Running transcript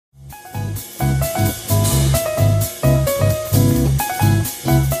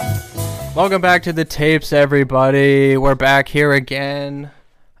Welcome back to the tapes, everybody. We're back here again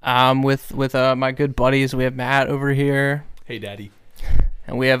with my good buddies. We have Matt over here. Hey, Daddy.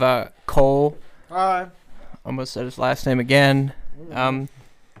 And we have Cole. Hi. Almost said his last name again.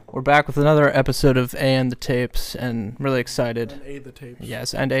 We're back with another episode of A and the Tapes, and really excited. And A the Tapes.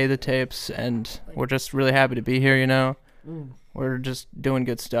 Yes, and A the Tapes, and we're just really happy to be here, you know. We're just doing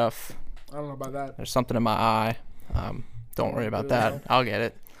good stuff. I don't know about that. There's something in my eye. Don't worry about that. I'll get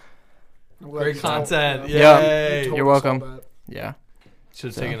it. Great content. Yeah. Yay. You're welcome. Yeah. Should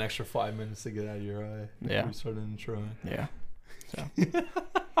have taken an extra 5 minutes to get out of your eye. Yeah. We started introing. Yeah.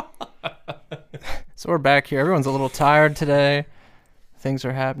 So we're back here. Everyone's a little tired today. Things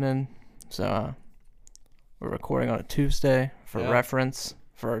are happening. So we're recording on a Tuesday for reference,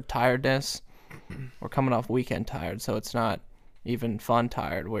 for tiredness. We're coming off weekend tired, so it's not even fun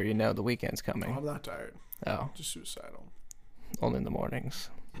tired where you know the weekend's coming. Oh, I'm not tired. Oh. Just suicidal. Only in the mornings.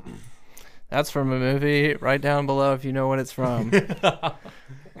 That's from a movie. Right down below if you know what it's from.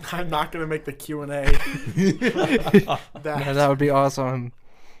 I'm not going to make the Q&A. That would be awesome.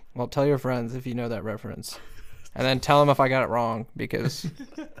 Well, tell your friends if you know that reference. And then tell them if I got it wrong, because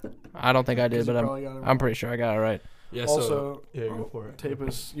I don't think I did, but I'm pretty sure I got it right. Yeah, also, go for it.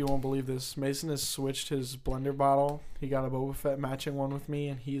 Tapus, you won't believe this. Mason has switched his blender bottle. He got a Boba Fett matching one with me,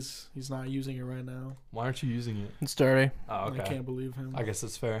 and he's not using it right now. Why aren't you using it? It's dirty. Oh, okay. I can't believe him. I guess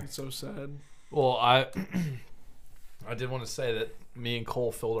that's fair. It's so sad. Well, I did want to say that me and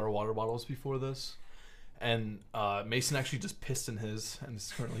Cole filled our water bottles before this, and Mason actually just pissed in his and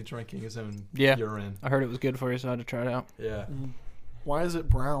is currently drinking his own urine. I heard it was good for you, so I had to try it out. Yeah. Why is it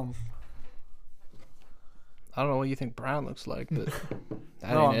brown? I don't know what you think brown looks like, but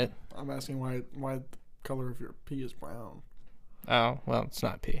that ain't it. I'm asking why the color of your pee is brown. Oh, well, it's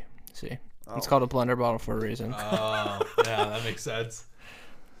not pee. See? It's called a blender bottle for a reason. Oh, yeah, that makes sense.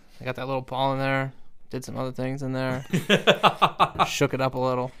 I got that little ball in there. Did some other things in there. Shook it up a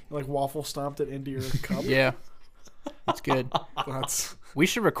little. Like waffle stomped it into your cup? Yeah. It's good. That's... We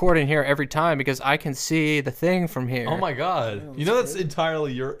should record in here every time because I can see the thing from here. Oh my god! Yeah, you know that's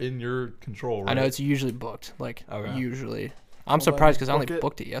entirely in your control, right? I know it's usually booked. Okay. Usually. I'm surprised because I only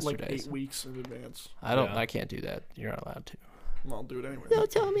booked it Like yesterday. 8 weeks in advance. I can't do that. You're not allowed to. Well, I'll do it anyway.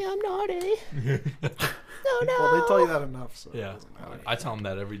 Don't tell me I'm naughty. No. Well, they tell you that enough. So yeah. I tell them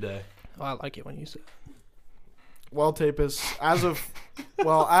that every day. Well, I like it when you say it. Well, Tapus, as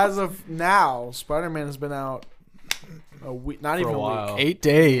of now, Spider-Man has been out a week, not even a while. week. 8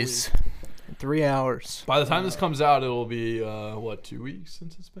 days. 3 hours. By the time this comes out, it will be 2 weeks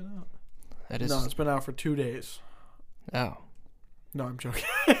since it's been out. That is. No, it's been out for 2 days. Oh. No, I'm joking.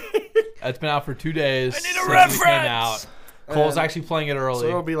 It's been out for 2 days. I need a since reference. It came out. Cole's And actually playing it early. So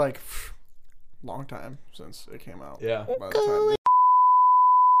it'll be like long time since it came out. Yeah. By the time.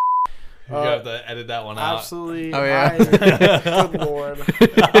 You have to edit that one out. Absolutely. Oh, yeah. Good lord.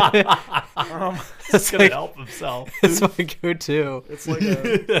 He's gonna help himself. It's my go-to. It's like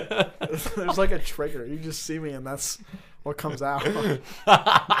there's like a trigger. You just see me and that's what comes out. Especially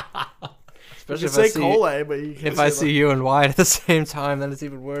you if say I see Cole, but you if I see you and Wyatt at the same time, then it's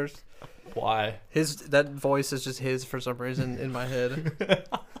even worse. Why? That voice is just his for some reason in my head.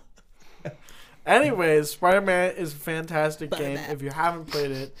 Anyways, Spider-Man is a fantastic game. If you haven't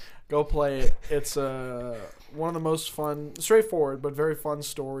played it, go play it. It's one of the most fun, straightforward, but very fun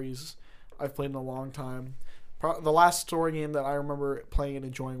stories I've played in a long time. The last story game that I remember playing and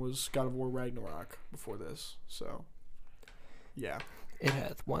enjoying was God of War Ragnarok before this. So, yeah. It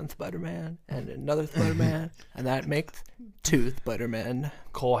hath one Spider-Man and another Spider-Man, and that makes two Spider-Man.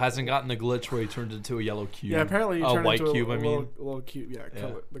 Cole hasn't gotten the glitch where he turned into a yellow cube. Yeah, apparently you a turned white into cube. a little cube.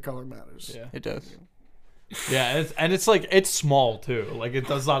 Yeah, the color matters. Yeah, it does. Yeah, it's like it's small too. Like it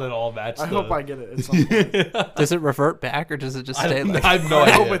does not at all match. I hope I get it at some point. Does it revert back or does it just stay like? I have no I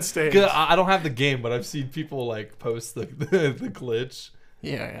idea. hope it stays. 'Cause I don't have the game, but I've seen people like post the glitch.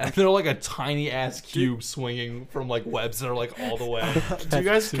 Yeah. And they're like a tiny ass cube swinging from like webs that are like all the way. Do you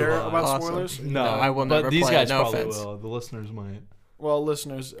guys care about Awesome. spoilers? No, I will never but these play guys it, no probably offense. will. The listeners might. Well,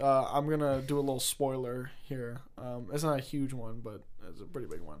 listeners, I'm gonna do a little spoiler here. It's not a huge one, but it's a pretty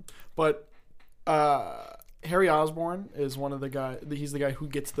big one. But Harry Osborn is one of the guy. He's the guy who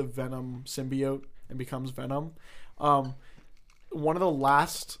gets the Venom symbiote and becomes Venom. One of the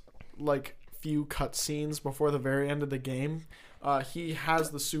last few cutscenes before the very end of the game, he has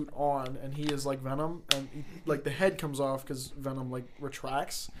the suit on and he is like Venom, and the head comes off because Venom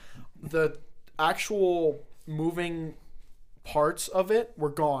retracts. The actual moving parts of it were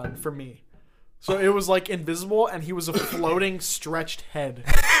gone for me. So it was invisible, and he was a floating, stretched head.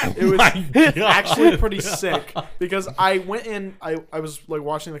 It was My God. actually pretty sick because I went in. I was like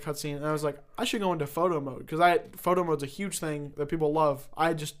watching the cutscene and I was like, I should go into photo mode because photo mode's a huge thing that people love.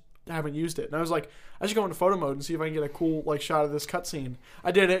 I just haven't used it, and I was like, I should go into photo mode and see if I can get a cool like shot of this cutscene.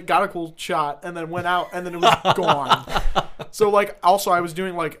 I did it, got a cool shot, and then went out, and then it was gone. So like, also I was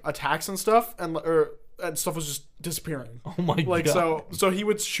doing like attacks and stuff, and stuff was just disappearing. Oh my Like God. so he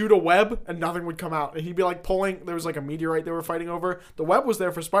would shoot a web and nothing would come out, and he'd be like pulling. There was like a meteorite they were fighting over. The web was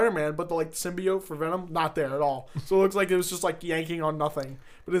there for Spider-Man, but the like symbiote for Venom not there at all. So it looks like it was just like yanking on nothing.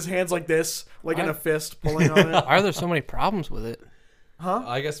 But his hands like this, like in a fist, pulling on it. Why are there so many problems with it? Huh?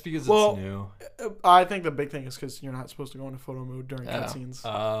 I guess because Well, it's new. I think the big thing is because you're not supposed to go into photo mode during Oh. cutscenes.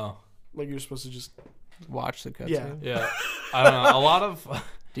 Oh. Like you're supposed to just Watch the cutscene. Yeah. Yeah. I don't know. A lot of...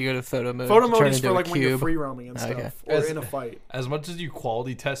 Do you go to photo mode? photo to mode turn is into for a like when you're cube? free roaming and stuff, Okay. or As- in a fight. As much as you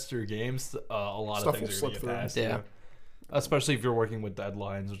quality test your games, a lot Stuff of things will are going to slip get through. past Yeah. you. Especially if you're working with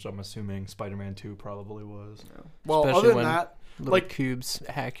deadlines, which I'm assuming Spider-Man 2 probably was. Well, Especially other than when- that, Little like- cubes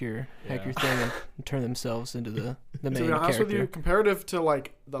hack your Yeah. thing and turn themselves into the main to be honest character. with you, comparative to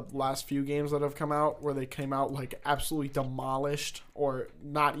like the last few games that have come out, where they came out like absolutely demolished or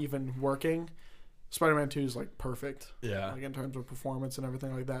not even working, Spider-Man 2 is like perfect. Yeah. Like in terms of performance and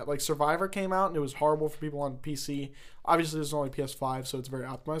everything like that. Like Survivor came out and it was horrible for people on PC. Obviously, this is only PS5, so it's very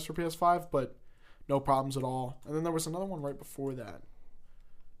optimized for PS5, but no problems at all. And then there was another one right before that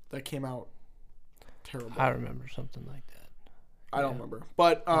came out terrible. I remember something like that. I don't yeah. remember.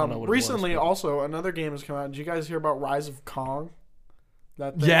 But I don't know what it recently, was, but- also another game has come out. Did you guys hear about Rise of Kong?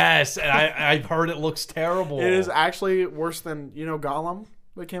 That thing? Yes, and I've heard it looks terrible. It is actually worse than Gollum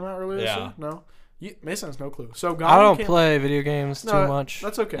that came out earlier this Yeah. year. No, Mason has no clue. So Gollum I don't came, play video games No, too much.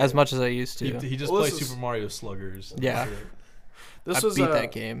 That's okay. As much as I used to. He just Well, plays this is- Super Mario Sluggers. Yeah. This I was beat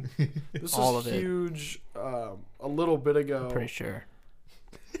that game. This all was of it. huge. A little bit ago. Pretty sure.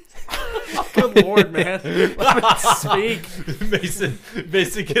 Good lord, man. Let me speak.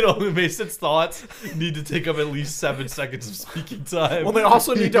 Mason's thoughts need to take up at least 7 seconds of speaking time. Well, they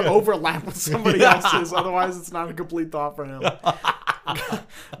also need to overlap with somebody else's, otherwise it's not a complete thought for him.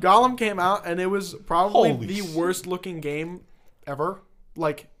 Gollum came out, and it was probably Holy the shit. worst looking game ever.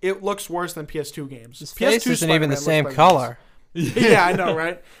 Like, it looks worse than PS2 games. His face isn't even the Spider-Man same looks better than color. this. Yeah, I know,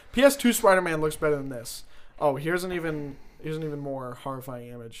 right? PS2 Spider-Man looks better than this. Oh, here's an even more horrifying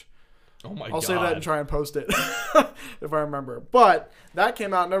image. Oh my god. I'll save that and try and post it if I remember. But that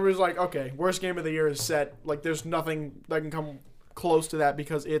came out and everybody's like, okay, worst game of the year is set. Like, there's nothing that can come close to that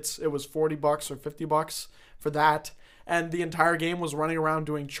because it was $40 or $50 for that, and the entire game was running around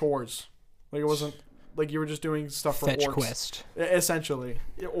doing chores. Like, it wasn't like you were just doing stuff for Fetch orcs, quest. essentially,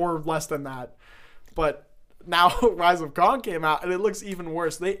 or less than that. But now Rise of Kong came out and it looks even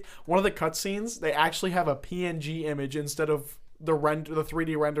worse. One of the cutscenes, they actually have a PNG image instead of the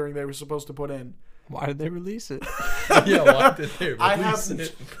 3D rendering they were supposed to put in. Why did they release it? Yeah, why did they I release have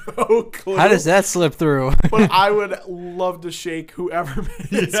it? no clue. How does that slip through? But I would love to shake whoever made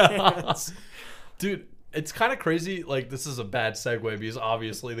his hands. Dude, it's kind of crazy. Like, this is a bad segue because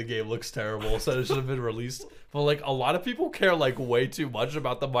obviously the game looks terrible, so it should have been released. But, like, a lot of people care, like, way too much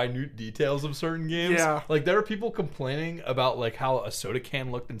about the minute details of certain games. Yeah. Like, there are people complaining about, like, how a soda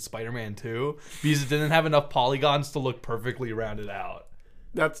can looked in Spider-Man 2 because it didn't have enough polygons to look perfectly rounded out.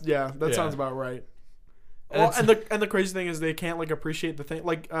 That Yeah. sounds about right. And Well, it's- and the crazy thing is they can't like appreciate the thing,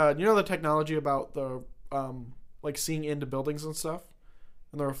 like the technology about the like seeing into buildings and stuff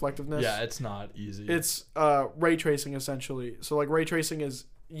and the reflectiveness. Yeah, it's not easy. It's ray tracing essentially. So like ray tracing is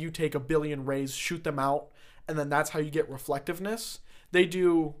you take a billion rays, shoot them out, and then that's how you get reflectiveness. They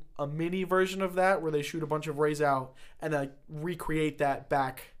do a mini version of that where they shoot a bunch of rays out and then recreate that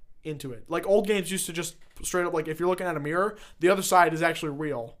back into it. Like old games used to just straight up, like if you're looking at a mirror, the other side is actually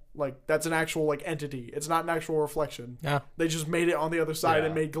real. Like that's an actual like entity. It's not an actual reflection. Yeah. They just made it on the other side Yeah.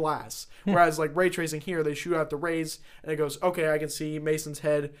 and made glass. Whereas like ray tracing here, they shoot out the rays and it goes, okay, I can see Mason's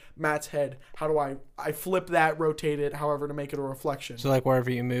head, Matt's head. How do I flip that, rotate it, however, to make it a reflection. So like wherever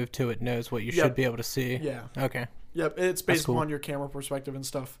you move to, it knows what you Yep. should be able to see. Yeah. Okay. Yep, it's based cool. upon your camera perspective and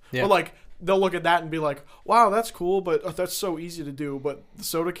stuff. Yeah. But like they'll look at that and be like, "Wow, that's cool," but that's so easy to do. But the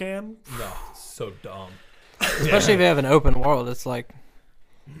soda can, no, it's so dumb. Especially if you have an open world, it's like,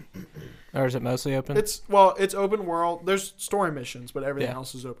 or is it mostly open? it's open world. There's story missions, but everything Yeah.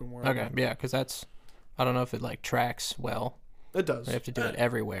 else is open world. Okay, yeah, because I don't know if it like tracks well. It does. You have to do it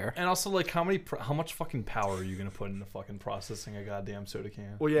everywhere. And also, like, how much fucking power are you gonna put into fucking processing a goddamn soda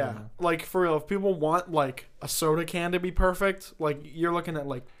can? Well, yeah, like for real. If people want like a soda can to be perfect, like you're looking at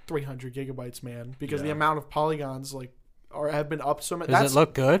like 300 gigabytes, man, because the Yeah. amount of polygons like have been up so much. Does it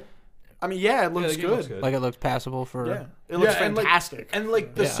look good? I mean, yeah, it looks the game good. looks good. Like it looks passable for. Yeah, it looks and, like, fantastic. And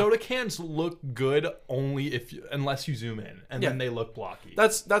like the Yeah. soda cans look good only unless you zoom in, and Yeah. then they look blocky.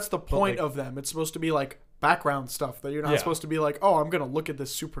 that's the point like- of them. It's supposed to be like background stuff that you're not Yeah. supposed to be like, oh, I'm gonna look at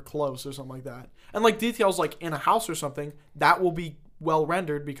this super close or something like that. And like details like in a house or something that will be well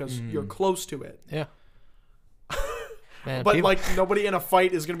rendered because you're close to it. Yeah. Man, But people- like nobody in a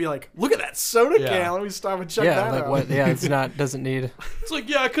fight is gonna be like, look at that soda Yeah. can. Let me stop and check yeah, that like out. what? Yeah, it's not doesn't need. It's like,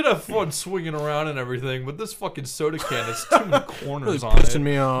 yeah, I could have fun swinging around and everything, but this fucking soda can has too many corners on Pissing it.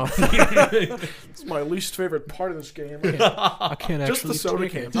 me off. It's my least favorite part of this game. I can't Just the actually soda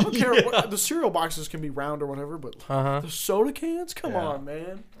drink cans. it. I don't care. What, the cereal boxes can be round or whatever, but Uh-huh. the soda cans, come Yeah. on,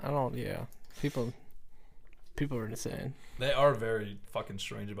 man. I don't. Yeah. People are insane. They are very fucking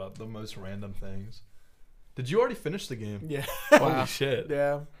strange about the most random things. Did you already finish the game? Yeah, Wow. Holy shit.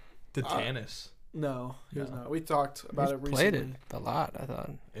 yeah. Did Tannis? No, he was No. not. We talked about He's it recently. played it a lot. I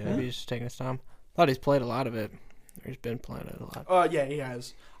thought Yeah. maybe he's just taking his time. Thought he's played a lot of it. Or he's been playing it a lot. Yeah, he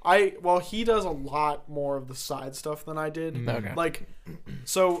has. He does a lot more of the side stuff than I did. Mm. Okay. Like,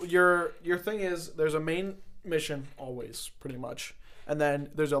 so your thing is there's a main mission always, pretty much, and then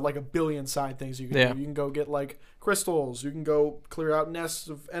there's like a billion side things you can Yeah. do. You can go get like crystals. You can go clear out nests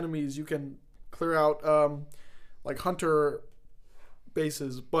of enemies. You can clear out like hunter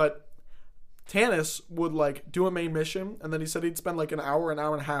bases. But Tannis would like do a main mission, and then he said he'd spend like an hour and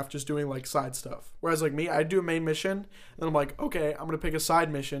a half just doing like side stuff. Whereas like me, I'd do a main mission, and then I'm like, okay, I'm gonna pick a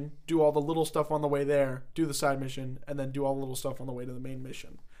side mission, do all the little stuff on the way there, do the side mission, and then do all the little stuff on the way to the main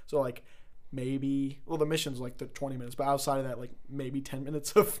mission. So like maybe, well, the mission's like the 20 minutes, but outside of that, like maybe 10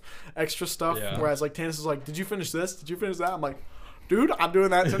 minutes of extra stuff. Yeah. Whereas like Tannis is like, did you finish this? Did you finish that? I'm like, dude, I'm doing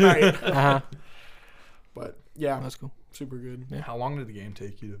that tonight. Uh-huh. But yeah, That's cool. super good. Yeah. How long did the game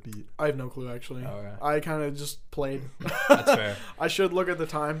take you to beat? I have no clue actually. Okay. I kind of just played. That's fair. I should look at the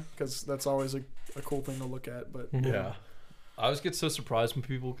time because that's always a cool thing to look at. But Mhm. Yeah. I always get so surprised when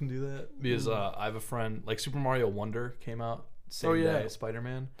people can do that because I have a friend, like Super Mario Wonder came out same Oh, yeah. day as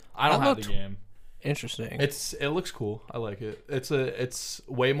Spider-Man. I don't That have the looked- game. Interesting. It looks cool. I like it. It's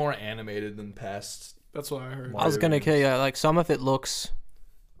way more animated than past. that's what I heard. I was gonna Mario kill you. Like some of it looks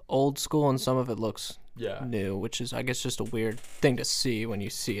old school and some of it looks Yeah. new, which is I guess just a weird thing to see when you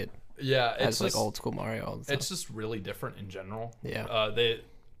see it Yeah, it's as like just, old school Mario. All the time. It's just really different in general. Yeah.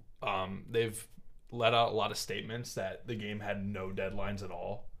 They've let out a lot of statements that the game had no deadlines at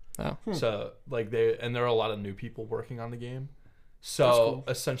all. Oh. So like there are a lot of new people working on the game. So That's cool.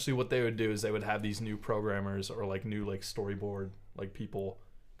 essentially what they would do is they would have these new programmers or like new like storyboard like people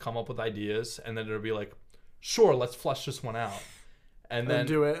come up with ideas, and then it'll be like, sure, let's flesh this one out. And then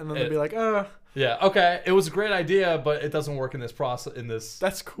do it, and then they'd be like, yeah, okay, it was a great idea, but it doesn't work in this process in this.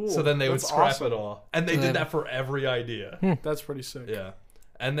 that's cool. So then they would That's scrap awesome. it all, and they Yeah. did that for every idea. That's pretty sick. Yeah,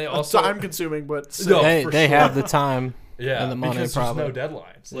 and they It's also time consuming, but sick. No, they for they sure. have the time. yeah and the money because probably. there's no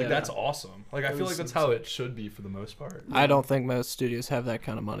deadlines. Like Yeah. that's awesome. Like I That feel is like that's so how it should be for the most part. I don't think most studios have that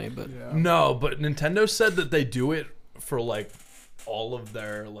kind of money, but Yeah. No, but Nintendo said that they do it for like all of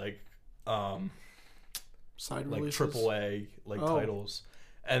their like Side like releases. AAA like Oh. titles.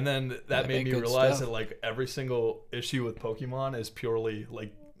 And then that They made make me good realize stuff. that like every single issue with Pokemon is purely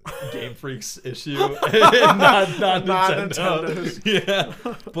like Game Freak's issue, and not Nintendo. Nintendo's. Yeah.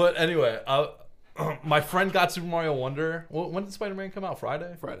 But anyway, my friend got Super Mario Wonder. Well, when did Spider-Man come out?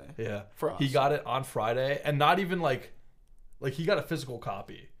 Friday. Friday. Yeah. For us. He got it on Friday, and not even like he got a physical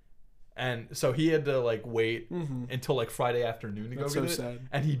copy. And so he had to like wait until like Friday afternoon to That's go get so it, sad.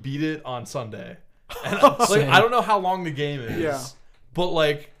 and he beat it on Sunday. And I don't know how long the game is, Yeah. but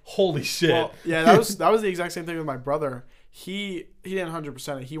like holy shit. Well, yeah, that was the exact same thing with my brother. He didn't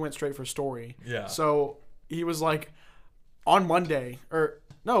 100% it. He went straight for story. Yeah. So he was like, on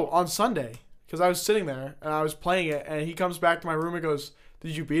on Sunday, because I was sitting there and I was playing it, and he comes back to my room and goes,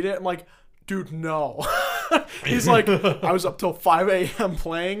 "Did you beat it?" I'm like, "Dude, no." He's like, "I was up till 5 a.m.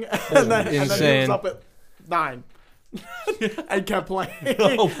 playing, and then he was Insane. up at 9." and kept playing.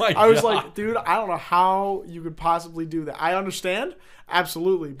 Oh my I was God. like, dude, I don't know how you could possibly do that. I understand,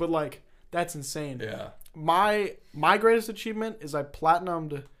 absolutely, but like, that's insane. Yeah. My greatest achievement is I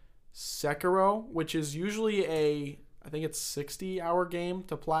platinumed Sekiro, which is usually I think it's 60-hour game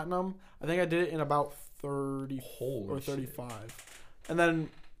to platinum. I think I did it in about 30 Holy or shit. 35. And then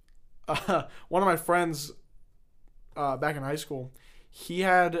one of my friends back in high school, he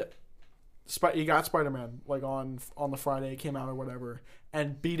got Spider-Man like on the Friday it came out or whatever,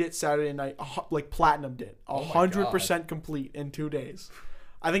 and beat it Saturday night, like platinumed it, Oh my 100% complete in 2 days.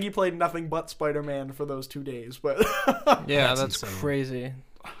 I think he played nothing but Spider-Man for those 2 days, but yeah, That's that's insane. crazy.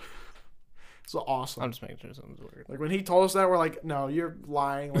 It's awesome. I'm just making sure something's weird. Like when he told us that, we're like, no, you're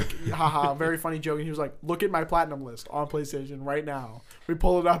lying. Like, haha, very funny joke. And he was like, look at my platinum list on PlayStation right now. We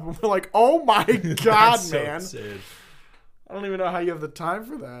pull it up and we're like, oh my god, That's so man! insane. I don't even know how you have the time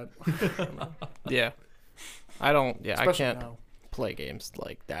for that. Yeah. I don't. Yeah, I Especially can't now. play games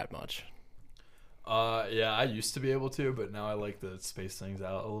like that much. Yeah, I used to be able to, but now I like to space things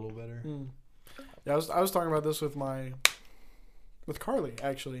out a little better. Yeah, I was talking about this with Carly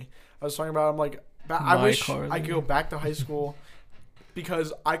actually. I was talking about I'm like I My wish Carly. I could go back to high school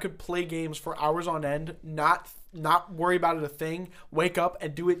because I could play games for hours on end, not worry about it a thing, wake up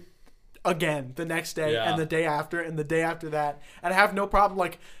and do it again the next day Yeah. and the day after and the day after that, and have no problem.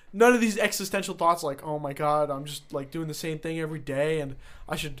 Like none of these existential thoughts like, oh my god, I'm just like doing the same thing every day and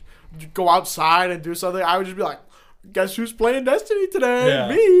I should go outside and do something. I would just be like, guess who's playing Destiny today? Yeah.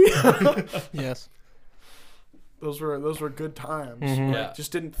 Me. Yes. Those were good times. Mhm. Like, Yeah.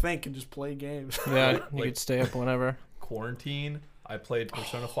 just didn't think and just play games. Yeah, you Like- could stay up whenever. Quarantine, I played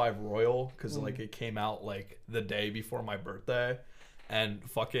Persona 5 Royal because like it came out like the day before my birthday, and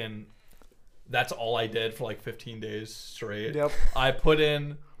fucking that's all I did for like 15 days straight. Yep. I put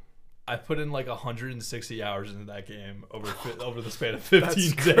in like 160 hours into that game over the span of 15 That's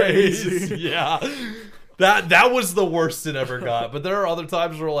days. crazy. Yeah, that was the worst it ever got. But there are other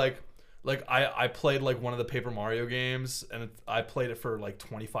times where like I played like one of the Paper Mario games, and I played it for like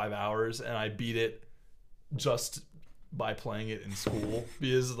 25 hours, and I beat it just by playing it in school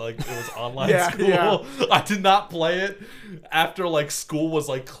because like it was online Yeah, school. yeah. I did not play it after like school was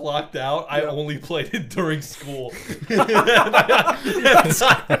like clocked out. I Yep. only played it during school. That's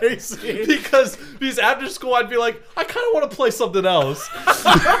crazy. because after school I'd be like, I kind of want to play something else.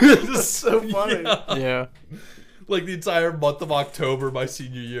 It's so funny. Yeah. Yeah. Like the entire month of October, my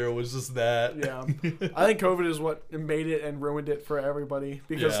senior year was just that. Yeah. I think COVID is what made it and ruined it for everybody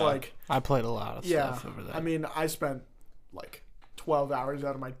because Yeah. like I played a lot of yeah, stuff over there. I mean, I spent like 12 hours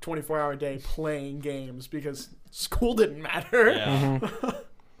out of my 24-hour day playing games because school didn't matter. Yeah.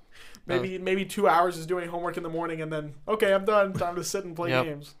 Maybe 2 hours is doing homework in the morning and then okay, I'm done. Time to sit and play Yep.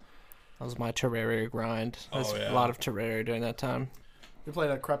 games. That was my Terraria grind. Oh, yeah. A lot of Terraria during that time. We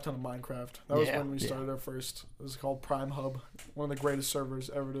played a crap ton of Minecraft. That was Yeah, when we yeah. started our first. It was called Prime Hub, one of the greatest servers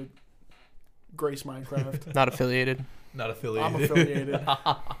ever to grace Minecraft. Not affiliated. Not affiliated. I'm affiliated.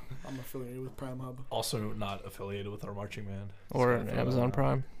 I'm affiliated with Prime Hub. Also not affiliated with our marching band. Or So I throw that Amazon out.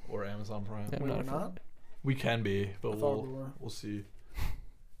 Prime. Or Amazon Prime. Yeah, We not were not? affiliated. We can be, but I thought we were. we'll see. I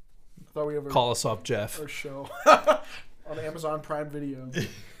thought we ever Call us up, Jeff. our show on Amazon Prime Video.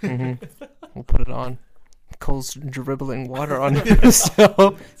 We'll put it on. Cole's dribbling water on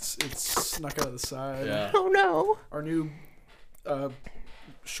himself. It's snuck out of the side. Yeah. Oh no. Our new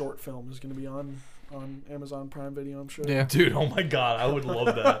short film is going to be on Amazon Prime Video, I'm sure. Yeah. Dude, oh my god, I would love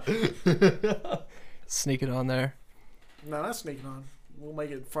that. Sneak it on there. No, not sneaking on. We'll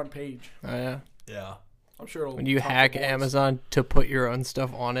make it front page. Oh yeah. Yeah. I'm sure it'll. When you top the hack boards. Amazon to put your own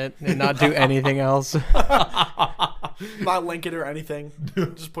stuff on it and not do anything else. Not link it or anything.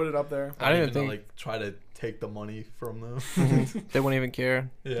 Just put it up there. I don't even Even think like try to take the money from them. they wouldn't even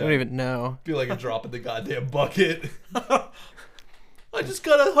care. They don't even know. Be like a drop in the goddamn bucket. I just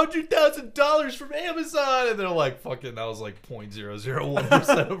got $100,000 from Amazon, and they're like, "Fucking," that was like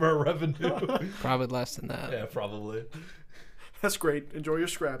 0.001% of our revenue. Probably less than that. Yeah, probably. That's great. Enjoy your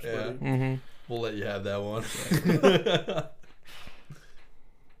scraps, Yeah. buddy. Mm-hmm. We'll let you have that one.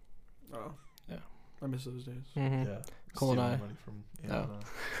 Oh. Yeah. I miss those days. Mm-hmm. Yeah. Cole and Stealing I. money from Oh. Amazon.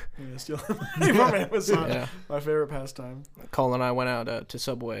 Yeah, steal money from Amazon. Yeah. My favorite pastime. Cole and I went out to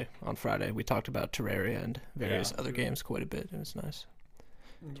Subway on Friday. We talked about Terraria and various Yeah. other games quite a bit. It was nice.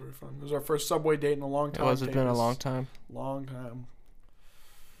 It was very fun. It was our first Subway date in a long time. It's been a Davis. long time. Long time.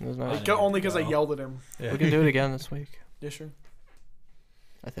 It was I nice. didn't Only because I go. yelled at him. Yeah. We can do it again this week, Yeah, sure.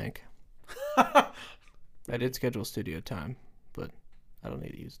 I think. I did schedule studio time, but I don't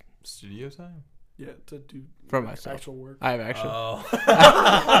need to use Studio time? Yeah, to do For myself. actual work. I have actually. Oh.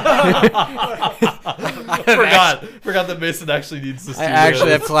 Forgot that Mason actually needs the I studio.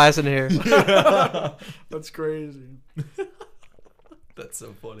 actually have class in here. That's crazy. That's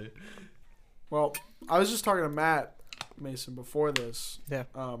so funny. Well, I was just talking to Matt Mason before this. Yeah.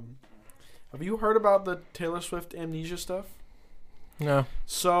 Have you heard about the Taylor Swift amnesia stuff? No.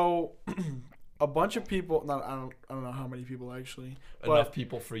 So, a bunch of people. I don't know how many people actually. Enough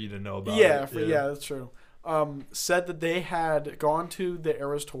people for you to know about Yeah, it. yeah, that's true. Said that they had gone to the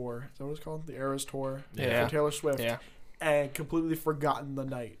Eras Tour. Is that what it's called? The Eras Tour Yeah. for Taylor Swift. Yeah. And completely forgotten the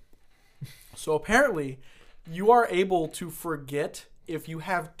night. So apparently, you are able to forget if you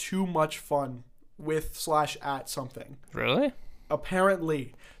have too much fun with / at something. Really?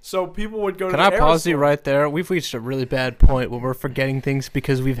 Apparently. So people would go Can to I the pause you Aerostore. right there? We've reached a really bad point where we're forgetting things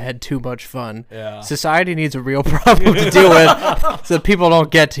because we've had too much fun. Yeah. Society needs a real problem to deal with so that people don't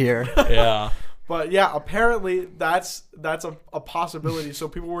get here. Yeah. But yeah, apparently that's a possibility. So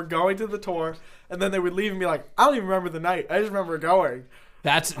people were going to the tour, and then they would leave and be like, I don't even remember the night. I just remember going.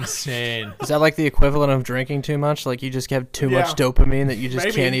 That's insane. Is that like the equivalent of drinking too much? Like you just have too much Yeah. dopamine that you just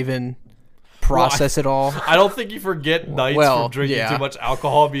Maybe. can't even process it all? I don't think you forget nights Well, from drinking yeah. too much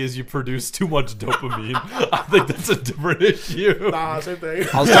alcohol because you produce too much dopamine. I think that's a different issue. Nah, same thing.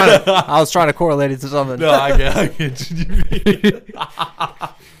 I was trying to correlate it to something. No, I get what you mean.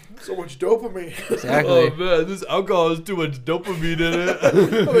 So much dopamine. Exactly. Oh man, this alcohol has too much dopamine in it. I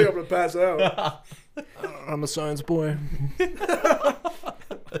think I'm gonna pass out. I'm a science boy.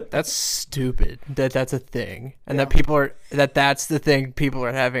 That's stupid. That's a thing, and Yeah. that people are that's the thing people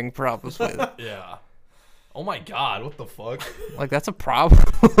are having problems with. Yeah. Oh my god, what the fuck? Like that's a problem.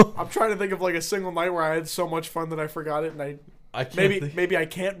 I'm trying to think of like a single night where I had so much fun that I forgot it, and I can't think. maybe I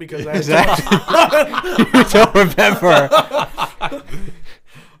can't because I had so much Exactly. You don't remember.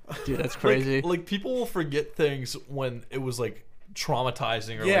 Dude, that's crazy. Like people will forget things when it was like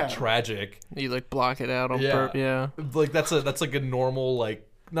traumatizing or Yeah. like tragic. You like block it out on Yeah. purpose. Yeah. Like that's like a normal like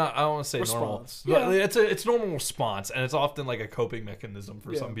not I don't want to say Response. normal. Yeah. But it's normal response and it's often like a coping mechanism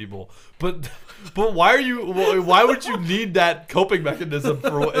for Yeah. some people. But why would you need that coping mechanism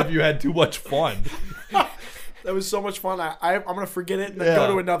for if you had too much fun? That was so much fun. I'm gonna forget it and then Yeah.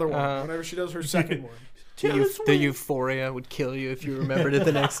 go to another one Uh-huh. whenever she does her second one. The euphoria would kill you if you remembered it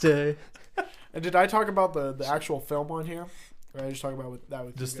the next day. And did I talk about the actual film on here? Or I just talk about that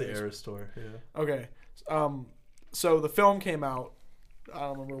with Just you the guys? Aerostore, yeah. Okay. So the film came out. I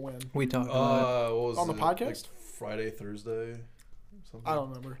don't remember when. We talked about What was On the it? podcast? Like Friday, Thursday, or something. I don't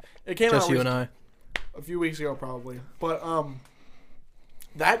remember. It came it. Just out you and I. a few weeks ago probably. But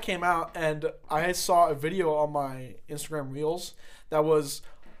that came out and I saw a video on my Instagram Reels that was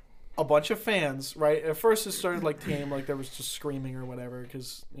a bunch of fans, right? At first it started like tame, like there was just screaming or whatever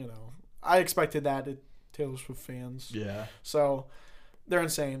because, you know, I expected that at Taylor Swift fans. Yeah. So they're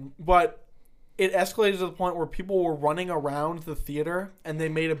insane. But it escalated to the point where people were running around the theater and they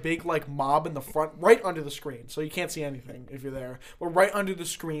made a big like mob in the front right under the screen. So you can't see anything if you're there. But right under the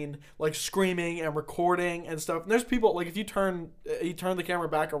screen, like screaming and recording and stuff. And there's people like if you turn the camera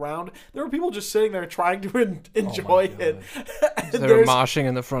back around, there were people just sitting there trying to enjoy it. And They were there's- moshing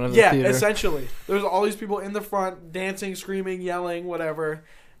in the front of the yeah, theater. essentially. There's all these people in the front dancing, screaming, yelling, whatever.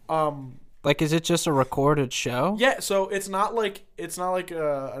 Like, is it just a recorded show? Yeah, so it's not like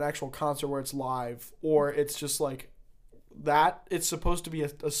an actual concert where it's live or it's just like that. It's supposed to be a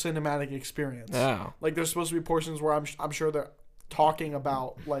cinematic experience. Yeah. Like there's supposed to be portions where I'm sure they're talking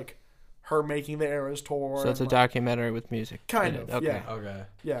about like her making the Eras tour. So it's a and, like, documentary with music. Kind in of, it. Okay. yeah. Okay.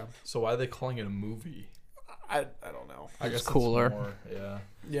 yeah. So why are they calling it a movie? I don't know. I It's guess that's cooler. more- yeah.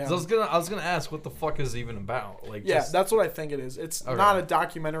 Yeah. 'Cause I was gonna ask what the fuck is it even about? Like, Yeah, just, that's what I think it is. It's Okay. not a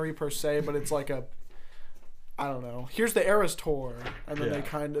documentary per se, but it's like I don't know. Here's the Eras tour, and then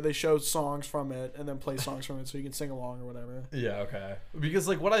Yeah. they show songs from it, and then play songs from it, so you can sing along or whatever. Yeah, okay. Because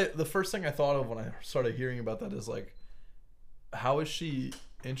like the first thing I thought of when I started hearing about that is like, how is she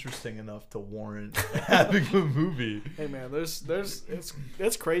interesting enough to warrant having a movie? Hey man,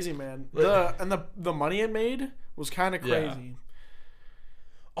 it's crazy, man. The money it made was kind of Yeah. crazy.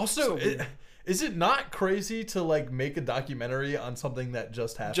 Also, So weird. is it not crazy to like make a documentary on something that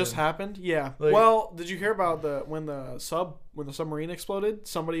just happened? Just happened, yeah. Like- Well, did you hear about when the submarine exploded?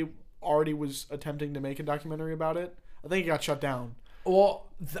 Somebody already was attempting to make a documentary about it. I think it got shut down. Well,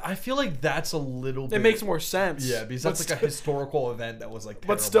 I feel like that's a little bit. It makes more sense. Yeah, because but that's like a historical event that was like. But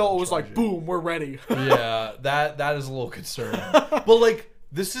terrible still, and it was like, tragic. boom, we're ready. Yeah, that is a little concerning. But like,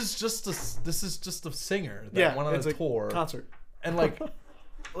 this is just a singer that Yeah, went on it's a a tour, concert. and like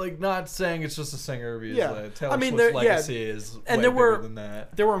not saying it's just a singer because Yeah. Taylor I mean, Swift's there- yeah. legacy is And way there were- bigger than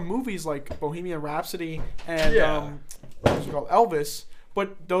that. There were movies like Bohemian Rhapsody and Yeah. what was it called, Elvis,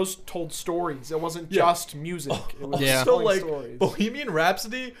 but those told stories. It wasn't Yeah. just music. It was Yeah. Also, telling like stories. Bohemian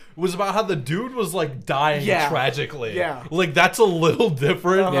Rhapsody was about how the dude was like dying Yeah. tragically. Yeah. like that's a little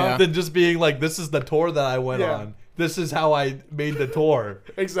different Yeah. than just being like, this is the tour that I went Yeah. on. This is how I made the tour.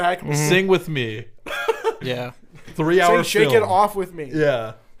 Exactly. Sing with me. Yeah. 3 Say, hours. shake it off with me,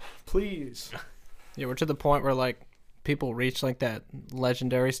 Yeah. please. Yeah, we're to the point where like people reach like that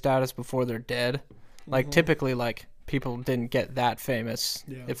legendary status before they're dead. Like typically, like people didn't get that famous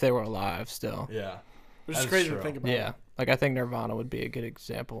Yeah. if they were alive still. Yeah. Which is That's crazy true. to think about. Yeah, like I think Nirvana would be a good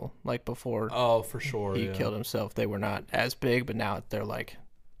example. Like before Oh, for sure. he yeah. killed himself, they were not as big, but now they're like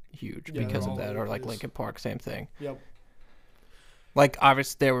huge Yeah, because they're of all that. over Or the like place. Linkin Park, same thing. Yep. Like,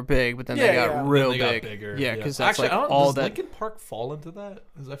 obviously, they were big, but then Yeah, they got yeah. real Then they big. got bigger. Yeah, because that's actually, like all does that. Linkin Park fall into that?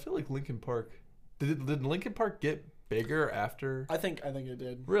 Because I feel like Linkin Park did Linkin Park get bigger after? I think it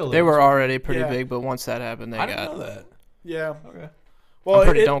did. Really? They were already pretty Yeah. big, but once that happened, they I got. didn't know that. Yeah. Okay.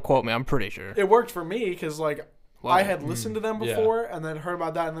 Well, don't quote me. I'm pretty sure. it worked for me because like Well, I had listened to them yeah. before and then heard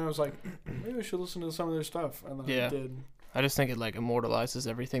about that and then I was like, maybe I should listen to some of their stuff and then Yeah. I did. I just think it like immortalizes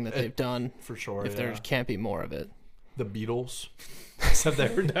everything that they've done. For sure. If there can't be more of it. The Beatles, except they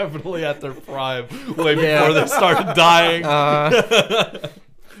were definitely at their prime way Yeah. before they started dying.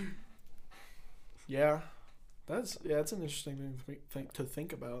 Yeah, that's an interesting thing to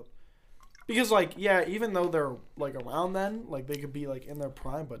think about. Because like even though they're like around then, like they could be like in their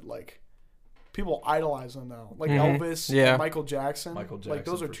prime, but like people idolize them now, like Elvis, Yeah. and Michael Jackson. Michael Jackson, like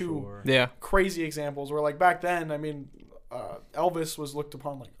those are for two sure. Yeah. crazy examples. Where like back then, I mean, Elvis was looked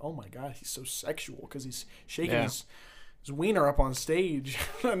upon like, oh my god, he's so sexual because he's shaking Yeah. his wiener up on stage.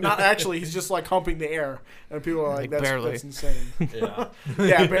 Not actually, he's just like humping the air, and people are like, Like, barely. that's insane. Yeah.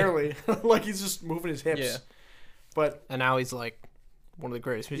 Yeah, barely. Like he's just moving his hips. Yeah. But And now he's like one of the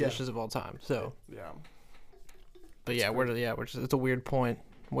greatest musicians of all time. So, yeah, but yeah, it's a weird point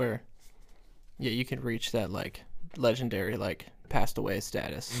where, yeah, you can reach that like legendary like passed away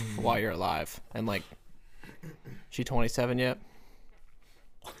status while you're alive, and like, she 27 yet?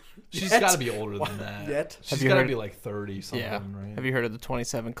 She's Yet? got to be older than that. Yet? She's Have you got to heard- be like 30 something, Yeah. right? Have you heard of the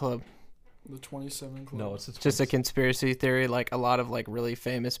 27 Club? the 27 club. No, it's Just a conspiracy theory. Like a lot of like really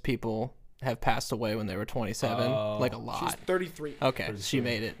famous people have passed away when they were 27. Oh. Like a She's lot. 33. Okay, she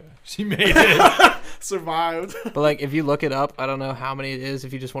made it. She made it. Survived. But like, if you look it up, I don't know how many it is.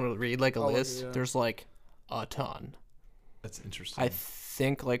 If you just want to read like a I'll look it, list, yeah. there's like a ton. That's interesting. I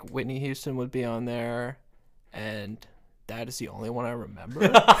think like Whitney Houston would be on there, and that is the only one I remember.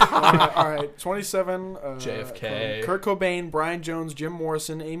 All right. 27. JFK. Kurt Cobain, Brian Jones, Jim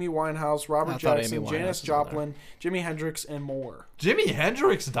Morrison, Amy Winehouse, Robert I thought Amy Jackson, Winehouse Janis was on Joplin, Jimi Hendrix, and more. Jimi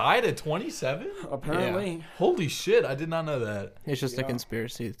Hendrix died at 27? Apparently. Holy shit, I did not know that. It's just a Yeah.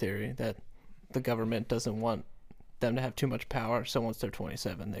 conspiracy theory that the government doesn't want them to have too much power. So once they're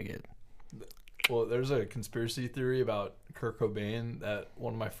 27, they get. Well, there's a conspiracy theory about Kurt Cobain that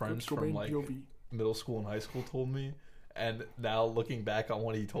one of my friends Kurt from Cobain, like POV. middle school and high school told me. And now looking back on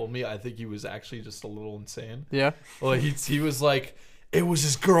what he told me, I think he was actually just a little insane. Yeah. Well, he was like, it was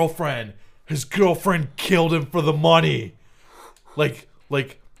his girlfriend. His girlfriend killed him for the money. Like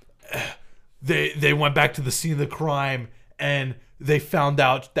they went back to the scene of the crime and they found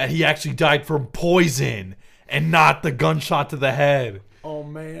out that he actually died from poison and not the gunshot to the head. Oh,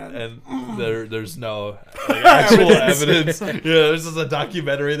 man. And there's no like, actual evidence. Yeah, there's just a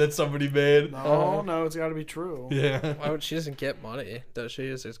documentary that somebody made. No, it's got to be true. Yeah. Why would she doesn't get money? Does she?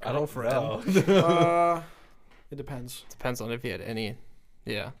 Is his I don't girlfriend? know. It depends. Depends on if he had any.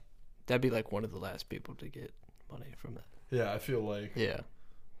 Yeah, that'd be like one of the last people to get money from that. Yeah, I feel like. Yeah.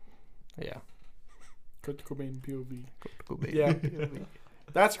 Yeah. Kurt Cobain, POV. Cool baby. Yeah. POV.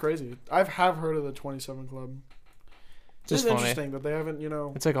 That's crazy. I have heard of the 27 Club. Just It's funny. interesting that they haven't,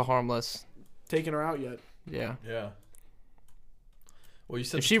 It's like a harmless. taken her out yet. Yeah. Yeah. Well, you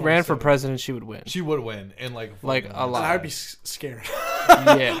said If she ran for 27. president, she would win. she would win in like Like, fucking a minutes. lot. I'd be scared.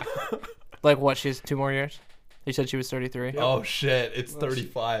 Yeah. Like what? She has 2 more years. You said she was 33. Oh shit! It's Well,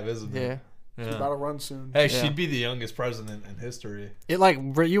 35, isn't Yeah. it? She's Yeah. about to run soon. Hey, Yeah. she'd be the youngest president in history. It like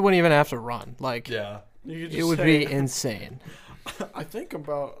you wouldn't even have to run. Like Yeah. You could it just would say, be insane. I'm thinking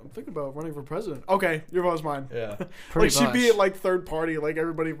about running for president. Okay, your vote's mine. Yeah. Pretty Like she'd much. be at like third party, like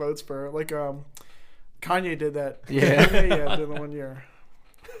everybody votes for her. Like Kanye did that. Yeah. yeah, did the 1 year.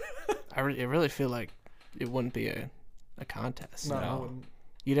 I really feel like it wouldn't be a contest. No, No. I wouldn't.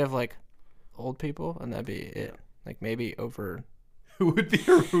 You'd have like old people, and that'd be it. Like maybe over. Who would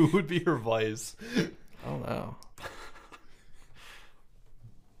be her vice? I don't know.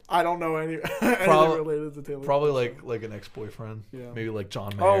 I don't know any anything Prob- related to Taylor. Probably Swift. like an ex-boyfriend. Yeah. Maybe like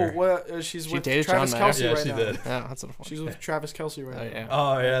John Oh, Mayer. what? She's She with dated Travis John Mayer? Kelsey Yeah, right she now. did. Yeah, that's what. She's with Travis Kelsey right Oh, now. yeah.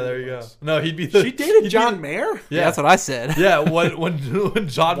 Oh yeah, there you go. No, he'd be the. She dated he'd John be, Mayer? Yeah, That's what I said. Yeah, when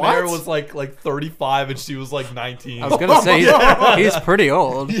John What? Mayer was like 35 and she was like 19. I was gonna say he's pretty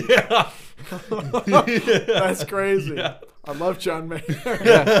old. Yeah. That's crazy. Yeah. I love John Mayer.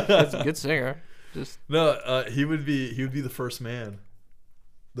 Yeah, he's a good singer. Just No, he would be the first man.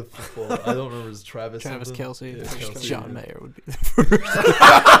 The football. I don't remember his Travis. Travis something? Kelsey. Yeah, Kelsey, John yeah. Mayer would be.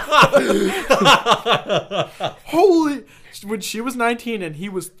 Holy! When she was 19 and he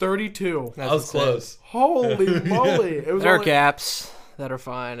was 32. I was close. Holy moly! It was There are only, gaps that are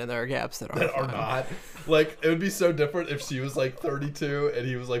fine, and there are gaps that aren't. That are fine. not. Like, it would be so different if she was like 32 and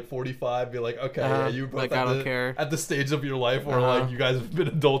he was like 45. Be like, okay, yeah, you both like, I don't care. at the stage of your life where like you guys have been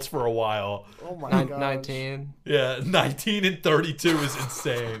adults for a while. Oh my god. 19. Yeah, 19 and 32 is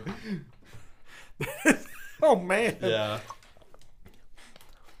insane. Oh man. Yeah.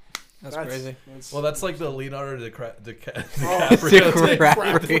 That's crazy. Well, that's like the Leonardo DiCaprio.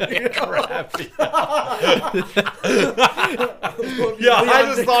 Yeah, I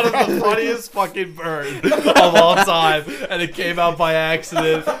just thought of the funniest fucking bird of all time, and it came out by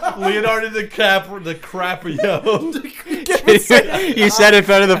accident. Leonardo DiCaprio. You said it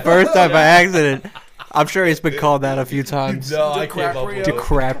better the first time by accident. I'm sure he's been called that a few times. No, I came up with it.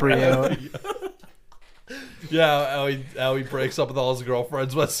 DiCaprio. Yeah, how he breaks up with all his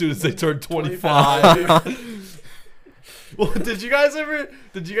girlfriends as soon as they turn 25. Well, did you guys ever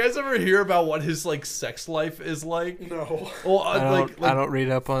hear about what his like sex life is like? No. Well, I don't read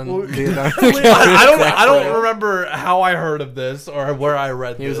up on Leonardo I don't remember how I heard of this or where I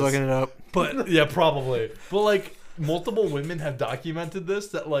read this. He was looking it up. But yeah, probably. But like multiple women have documented this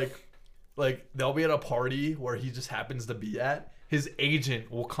that like they'll be at a party where he just happens to be at. His agent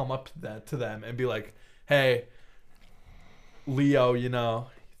will come up to them and be like, "Hey, Leo,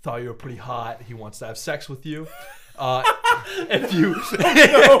 thought you were pretty hot. He wants to have sex with you. If you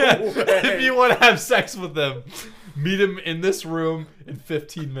want to have sex with him, meet him in this room in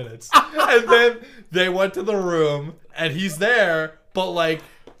 15 minutes." And then they went to the room and he's there, but like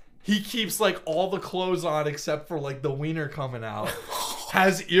he keeps like all the clothes on except for like the wiener coming out.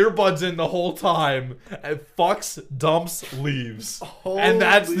 Has earbuds in the whole time and fucks, dumps, leaves. And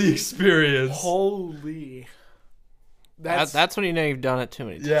that's the experience. Holy. That's when you know you've done it too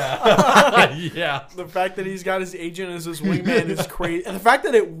many times. Yeah. Yeah. The fact that he's got his agent as his wingman is crazy. And the fact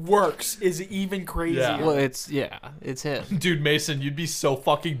that it works is even crazier. Yeah. Well, it's him. Dude, Mason, you'd be so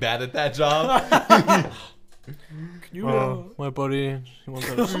fucking bad at that job. Can you, My buddy, he wants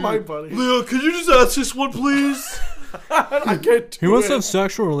to have, my buddy. Leo, can you just ask this one, please? I can't he wants to have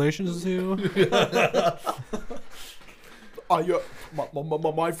sexual relations with you.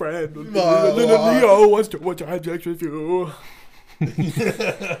 My friend Leo wants to have sex with you.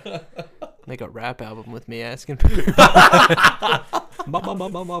 Make a rap album with me asking people.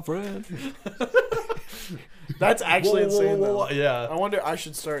 my friend. That's actually insane, though. Yeah. I wonder. I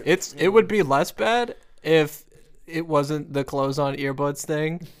should start. It would be less bad if it wasn't the clothes on earbuds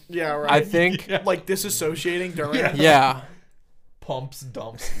thing. Yeah, right. I think. Like disassociating during. Yeah. Pumps,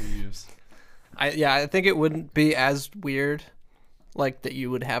 dumps, leaves. I think it wouldn't be as weird, like that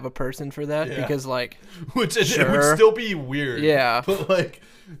you would have a person for that because like, which it would still be weird. Yeah. But like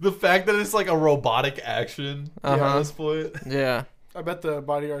the fact that it's like a robotic action at this point. Yeah. I bet the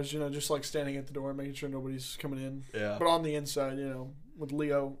bodyguards, just like standing at the door, making sure nobody's coming in. Yeah. But on the inside, with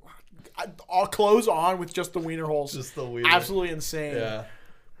Leo, all clothes on with just the wiener holes. Just the wiener. Absolutely insane. Yeah.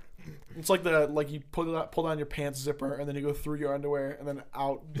 It's like you pull down your pants zipper and then you go through your underwear and then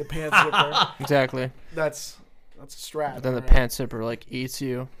out the pants zipper. Exactly. That's a strap. But then the pants zipper like eats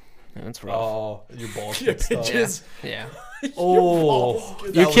you, and it's rough. Oh, your balls Your get stuck. bitches. Yeah. Oh,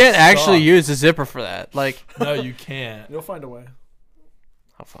 You can't actually use a zipper for that. Like, no, you can't. You'll find a way.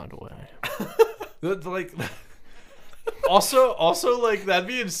 I'll find a way. Like, also, like that'd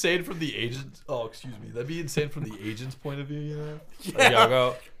be insane from the agent. Oh, excuse me. That'd be insane from the agent's point of view. Like,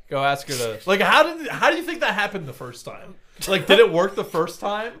 yeah, go ask her to. Like, how do you think that happened the first time? Like, did it work the first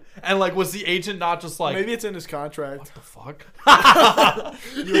time? And like, was the agent not just like? Maybe it's in his contract. What the fuck?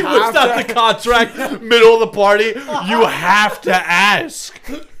 He whips out the contract, middle of the party. You have to ask.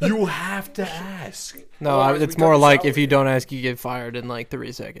 You have to ask. No, Otherwise, it's we more cut like the if you don't ask, you get fired in like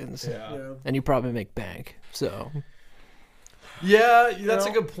 3 seconds. Yeah. And you probably make bank. So Yeah, that's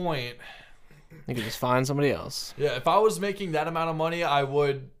a good point. you can just find somebody else. Yeah, if I was making that amount of money, I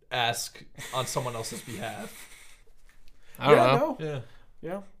would ask on someone else's behalf. I don't know. No. Yeah.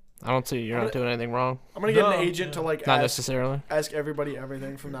 Yeah. I don't see you're not doing anything wrong. I'm gonna get an agent to like Not ask necessarily. everybody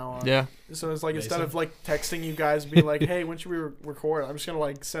everything from now on. Yeah. So it's like Mason? instead of like texting you guys, be like, "Hey, when should we record?" I'm just gonna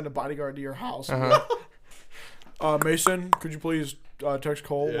like send a bodyguard to your house. And be like, Mason, could you please text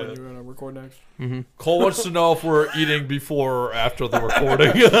Cole when you're gonna record next? Mm-hmm. Cole wants to know if we're eating before or after the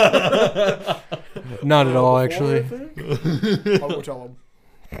recording. Not at all, Before, I actually. think? I'll go tell him.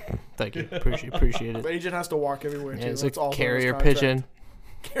 Thank you. Appreciate The it. agent has to walk everywhere Yeah, too. it's That's a also in his carrier contract. pigeon.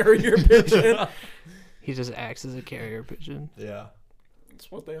 Carrier pigeon. He just acts as a carrier pigeon. Yeah. That's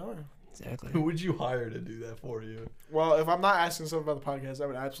what they are. Exactly. Who would you hire to do that for you? Well, if I'm not asking stuff about the podcast, I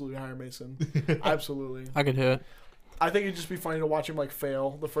would absolutely hire Mason. Absolutely. I could do it. I think it'd just be funny to watch him like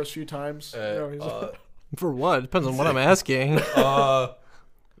fail the first few times. He's like, For what? Depends on what I'm asking.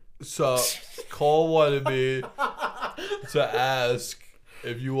 So Cole wanted me to ask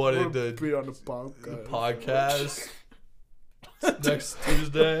if you wanted to be on the podcast. next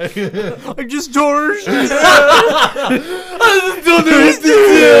Tuesday. I just George. I don't know what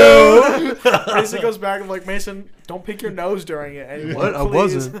to do. Mason goes back and like, Mason, don't pick your nose during it anymore. What? I please."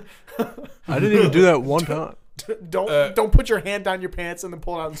 wasn't. I didn't even do that one time. Don't put your hand down your pants and then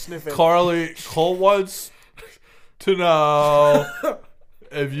pull it out and sniff it. Carly, Cole wants to know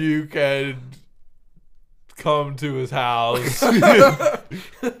if you can come to his house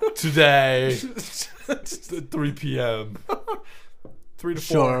today at 3 p.m. 3 to 4.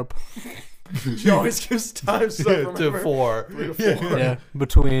 Sharp. She always gives time stuff. to 4. 3 to 4. Yeah,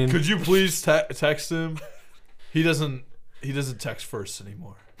 between. Could you please text him? He doesn't text first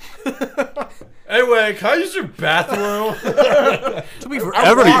anymore. Anyway, can I use your bathroom? Took me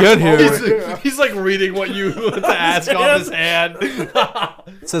forever to get here. He's like reading what you to ask on his hand.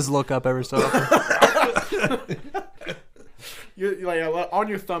 It says look up every so often. You're like on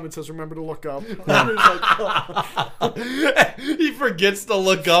your thumb it says remember to look up. He forgets to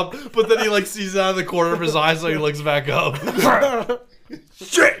look up, but then he like sees it out of the corner of his eye, so he looks back up.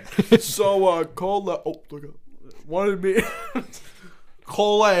 Shit. So Cole, look up. Wanted me.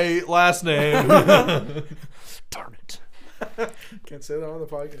 Cole, last name. Darn it. Can't say that on the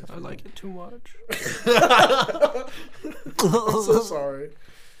podcast. I like it too much. I'm so sorry.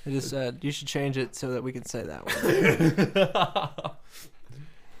 I just said you should change it so that we can say that one.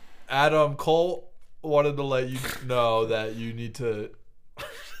 Adam, Cole wanted to let you know that you need to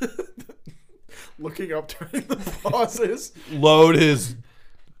Looking up during the pauses. load his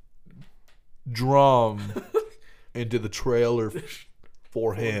drum into the trailer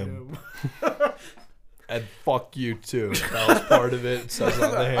for him. And fuck you too. That was part of it. It says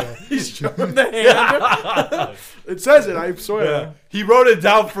on the hand. He's showing the hand. It says it, I swear. Yeah. He wrote it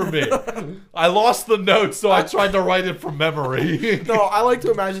down for me. I lost the notes, so I tried to write it from memory. No, I like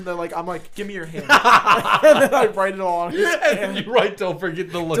to imagine that I'm like, give me your hand. And then I write it all on his And hand. you write, don't forget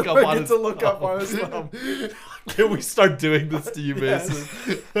to look Don't up on forget his to look thumb. up on his thumb. Can we start doing this to you, Yes.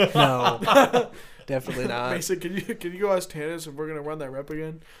 Mason? No, definitely not. Mason, can you go ask Tannis if we're gonna run that rep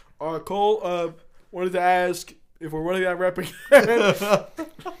again? Cole, wanted to ask if we're running that rep again.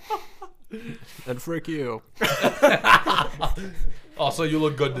 And frick you. Also, you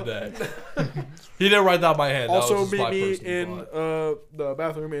look good today. He didn't write down my hand. That Also, was just meet my me personal in the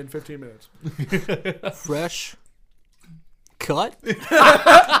bathroom in 15 minutes. Fresh. Cut.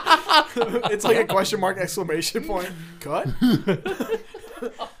 It's like a question mark exclamation point. Cut?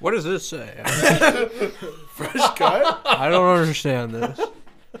 What does this say? Fresh cut? I don't understand this.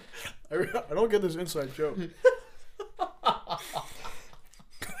 I don't get this inside joke.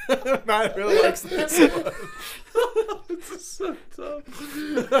 Matt really likes this one. This is so tough.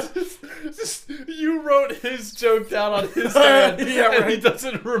 Just, you wrote his joke down on his hand, Yeah, and he right.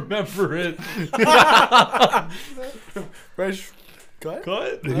 doesn't remember it. Fresh cut?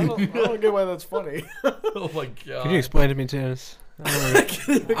 Cut? I don't get why that's funny. Oh my god. Can you explain to me, Tannis? I don't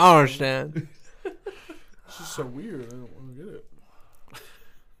understand. It's just so weird. I don't get it.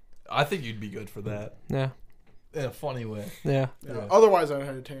 I think you'd be good for that. Yeah. In a funny way. Yeah. Yeah. Otherwise, I'd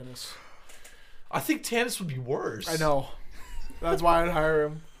hire Tannis. I think Tannis would be worse. I know. That's why I'd hire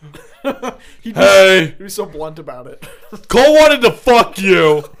him. He'd be so blunt about it. Cole wanted to fuck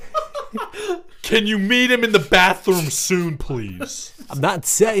you. Can you meet him in the bathroom soon, please? I'm not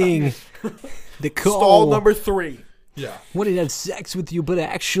saying the call. Stall number 3. Yeah. Wanted to have sex with you, but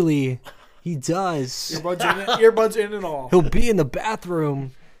actually, he does. Earbuds in and all. He'll be in the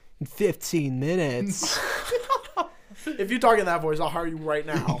bathroom in 15 minutes. If you talk in that voice, I'll hire you right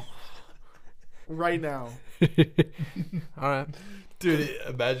now. Right now. All right. Dude,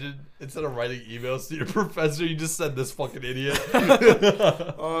 imagine instead of writing emails to your professor, you just send this fucking idiot.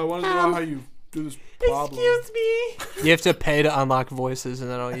 I wanted to know how you do this problem. Excuse me. You have to pay to unlock voices,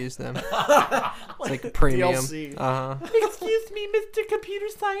 and then I'll use them. It's like premium. DLC. Excuse me, Mr. Computer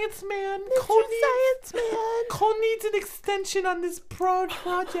Science Man. Cole needs an extension on this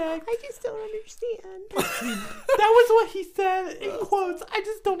project. I just don't understand. That was what he said in quotes. I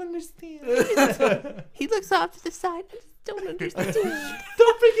just don't understand. He looks off to the side. I just don't understand.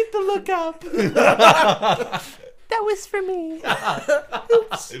 Don't forget to look up. That was for me.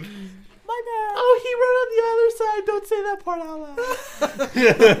 Oops. My bad. Oh, he wrote on the other side. Don't say that part out loud.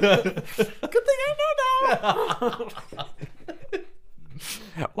 Good thing I know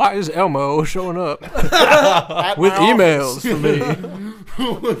now. Why is Elmo showing up At with my emails office. for me?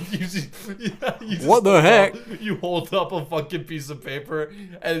 What the heck? You hold up a fucking piece of paper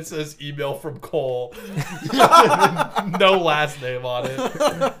and it says email from Cole. No last name on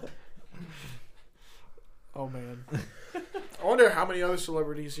it. Oh man. I wonder how many other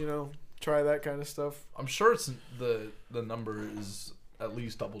celebrities, try that kind of stuff. I'm sure it's the number is at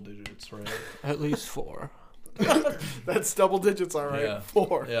least double digits, right? At least 4. That's double digits, all right. Yeah.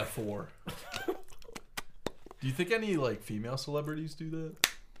 4. Yeah, 4. Do you think any like female celebrities do that?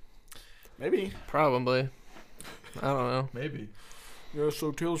 Maybe. Probably. I don't know. Maybe. Yeah,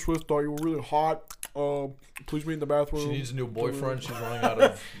 so Taylor Swift thought you were really hot. Please meet in the bathroom. She needs a new boyfriend. She's running out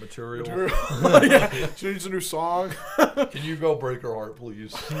of material. Yeah, she needs a new song. Can you go break her heart,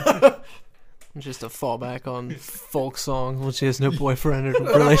 please? Just a fallback on folk song when she has no boyfriend or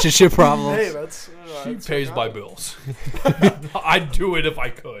relationship problems. Hey, that's... She that's pays my bills. I'd do it if I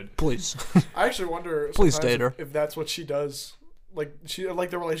could. Please. I actually wonder Please sometimes date her. if that's what she does. Like,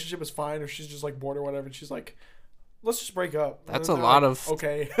 the relationship is fine, or she's just, like, bored or whatever, and she's like, let's just break up. And That's then a they're lot like, of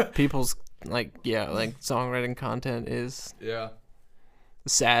Okay. people's, like songwriting content is Yeah.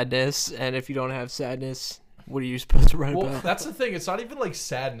 sadness. And if you don't have sadness, what are you supposed to write Well, about? that's the thing. It's not even like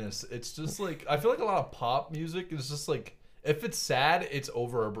sadness. It's just like I feel like a lot of pop music is just like if it's sad, it's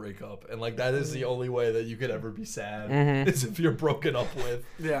over a breakup, and like that is the only way that you could ever be sad is if you're broken up with.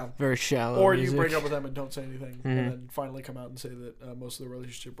 Yeah. Very shallow. Or music. you break up with them and don't say anything, and then finally come out and say that most of the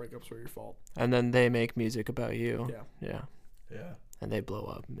relationship breakups were your fault. And then they make music about you. Yeah. Yeah. Yeah. And they blow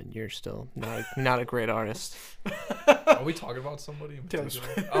up, and you're still not a great artist. Are we talking about somebody in Taylor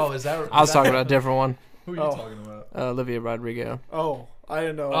particular? Oh, is that? I was talking about a different one. Who are you talking about? Olivia Rodrigo. Oh, I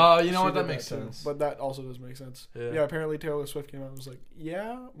didn't know. Oh, you know she what? That did makes too, sense. But that also does make sense. Yeah. Apparently Taylor Swift came out and was like,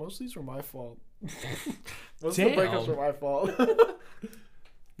 yeah, most of these were my fault. Most Damn. of the breakups were my fault.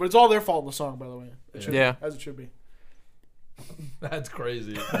 But it's all their fault in the song, by the way. It should Yeah. be, as it should be. That's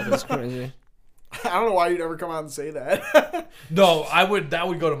crazy. That is crazy. I don't know why you'd ever come out and say that. No, I would. That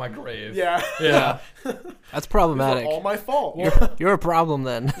would go to my grave. Yeah. Yeah. That's It's problematic. all my fault. You're a problem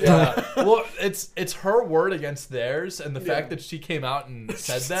then. Yeah. Well, it's her word against theirs, and the fact Yeah. that she came out and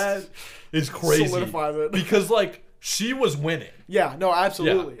said that is crazy. Solidifies it. Because like she was winning. Yeah, no,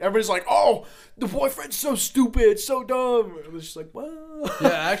 absolutely. Everybody's like, oh, the boyfriend's so stupid, so dumb. And it's just like, well. Yeah,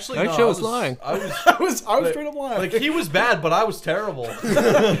 actually, Actually, no, I was lying. I was I was straight up lying. like he was bad, but I was terrible.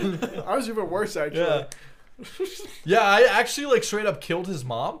 I was even worse, actually. Yeah. Yeah, I actually like straight up killed his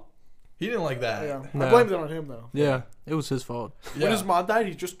mom. He didn't like that. Yeah. No. I blamed it on him, though. Yeah, it was his fault. Yeah. When his mom died,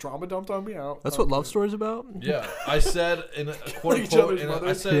 he just trauma dumped on me. That's what love story's about. Yeah, I said in a quote Each unquote, other's I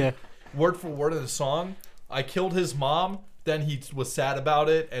mothers. said Yeah. word for word in the song. I killed his mom. Then he was sad about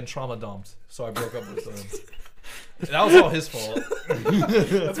it and trauma dumped. So I broke up with him. And that was all his fault.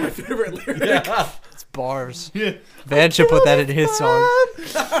 That's my favorite lyric. Yeah. It's bars. Yeah. Van should put that in his song. And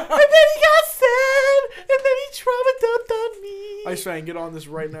then he got sad, and then he trauma dumped on me. Ice Fan, get on this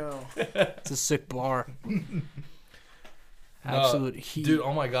right now. It's a sick bar. Absolute heat. Dude,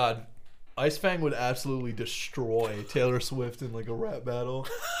 oh my god. Ice Fang would absolutely destroy Taylor Swift in like a rap battle.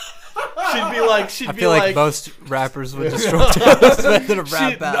 She'd be like, I feel like most rappers would destroy Taylor Swift in a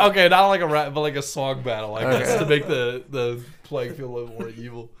rap battle. Okay, not like a rap, but like a song battle, I guess, Okay. to make the playing field a little more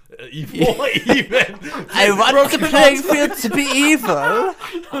evil. Evil, even. I want the playing field to be evil.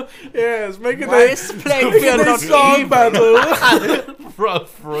 Yes, making Why is the playing field not song evil? battle. From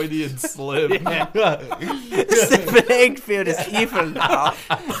Freudian slip. The playing field is evil now.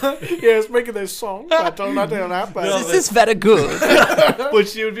 Yes, making this song battle, not a rap battle. This is very good. But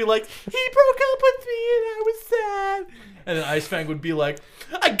she would be like, he broke up with me and I was sad. And then Ice Fang would be like,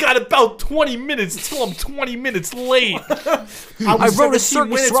 I got about 20 minutes till I'm 20 minutes late. I wrote a 17 circus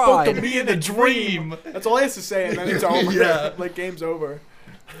when it spoke to ride. me in a dream. That's all he has to say, and then it's over. Yeah. Like, game's over.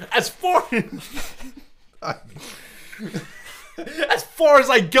 As far as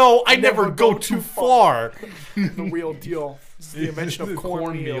I go, I never go too far. The real deal. It's the invention of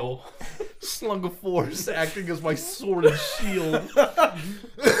cornmeal. Slung a force, acting as my sword and shield.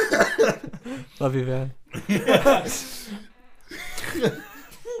 Love you, Van.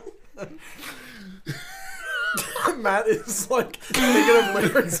 Matt is like thinking of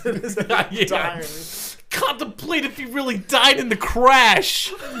lyrics in his head. Yeah. Dying. Contemplate if he really died in the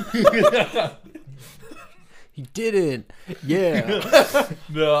crash. He didn't. Yeah.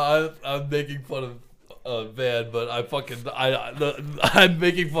 No, I'm making fun of Van, but I'm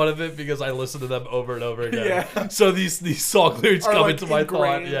making fun of it because I listen to them over and over again. Yeah. So these song lyrics Are, come like, into my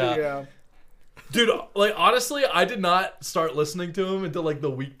thought. ingrained, Yeah. Dude, like honestly, I did not start listening to him until like the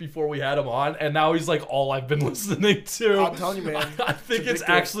week before we had him on, and now he's like all I've been listening to. I'm telling you, man. I think it's addictive.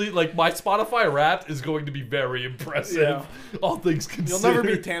 actually like my Spotify Wrapped is going to be very impressive. Yeah. All things considered. You'll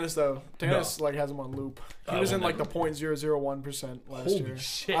never beat Tannis though. Tannis like has him on loop. He I was will in like never. the 0.001% last Holy year.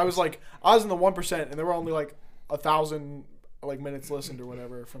 shit. I was in the 1%, and there were only like 1,000 like minutes listened or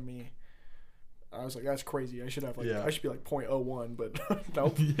whatever from me. I was like, that's crazy. I should have Yeah. I should be like 0.01, but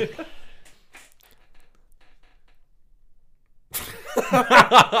nope.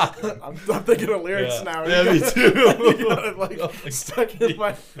 I'm thinking of lyrics Yeah. now. Yeah, You me got- too. you got it, like Oh, stuck in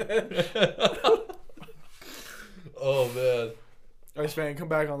my head. Oh man. Ice fan, come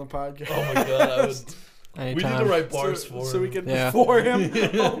back on the podcast. Oh my god. I was, we need Anytime. to write bars for so him. we can Yeah. before him.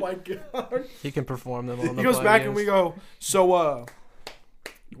 Oh my god. He can perform them on the He goes back and podcast. we go, so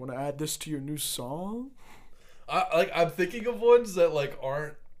you want to add this to your new song? I'm thinking of ones that like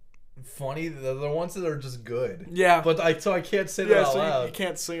aren't funny. They're the ones that are just good. Yeah. But I can't say that Yeah, out so loud. you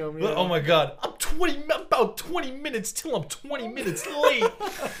can't sing them. But, oh my god, I'm about 20 minutes till I'm 20 minutes late.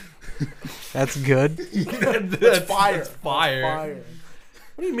 That's good. That's fire. That's fire. Fire.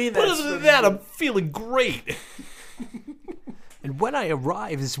 What do you mean But that's other than that, I'm feeling great. And when I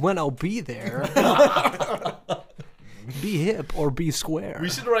arrive is when I'll be there. Be hip or be square. We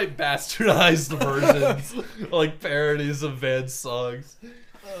should write bastardized versions, like parodies of Van's songs.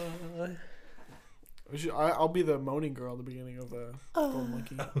 I'll be the moaning girl at the beginning of the Golden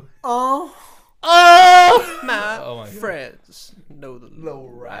Monkey. Oh, my Oh my god. friends know the low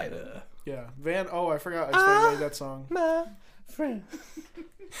rider. Yeah. Van, I forgot Ice Fan made that song. My friend.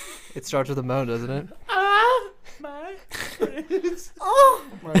 It starts with a moan, doesn't it? My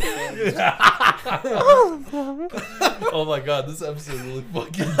Oh my god, this episode really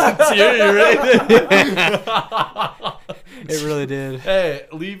fucking deteriorated. It really did. Hey,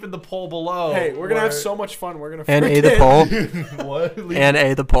 leave in the poll below. Hey, we're gonna have where- so much fun. We're gonna And A the freaking- poll. what? Leave And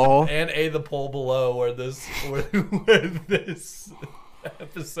A the poll. and A the poll below where this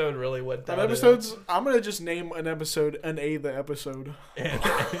episode really went down. I'm gonna just name an episode an A the episode.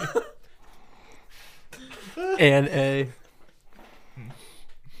 And A.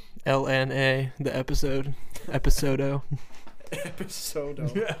 LNA, the episode. Episodo. Episode.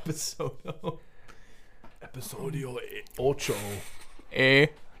 Episodio 8. A.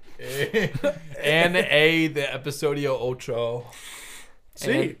 And A the episodio 8.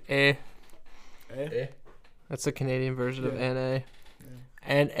 See? A. Eh? That's the Canadian version of Yeah. NA.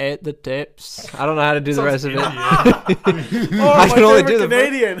 And at the tips. I don't know how to do the rest of it. Oh, I my can only favorite do the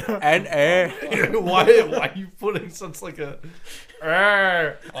Canadian. And A. why are you putting such like a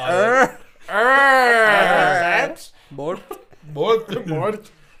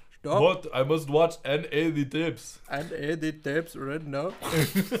Mort. But I must watch NA the tips. And A the tips right now.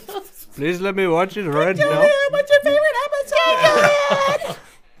 Please let me watch it right now. What's your favorite episode?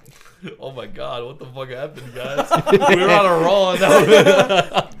 Oh my god, what the fuck happened, guys? We were on a roll and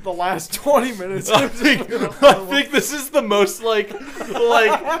that The last 20 minutes. I think this is the most like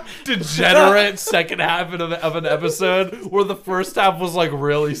degenerate second half of an episode where the first half was like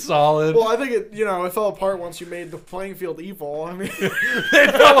really solid. Well, I think it fell apart once you made the playing field evil. I mean,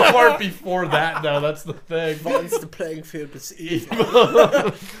 It fell apart before that though, that's the thing. Once the playing field was Dude,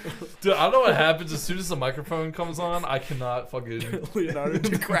 I don't know what happens as soon as the microphone comes on, I cannot fucking Leonardo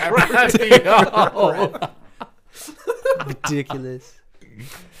DiCaprio. crap me up. ridiculous.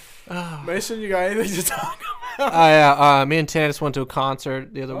 Mason, you got anything to talk Me and Tannis went to a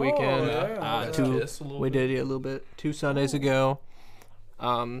concert the other weekend. yeah. Kiss a little We bit. did a little bit 2 Sundays ago.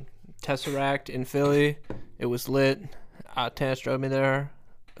 Tesseract in Philly. It was lit. Tannis drove me there.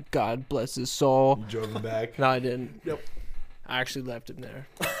 God bless his soul. You drove him back. No, I didn't. Yep. I actually left him there.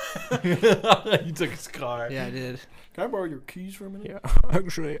 You took his car. Yeah, I did. Can I borrow your keys for a minute? Yeah,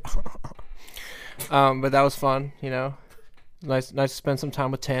 actually. But that was fun, Nice to spend some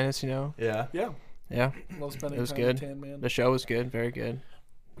time with Tannis, Yeah. Yeah. Yeah, Love spending It was time good. with Tan Man. the show was good, very good.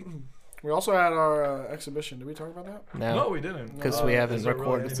 We also had our exhibition. Did we talk about that? No, we didn't. 'Cause we haven't is there really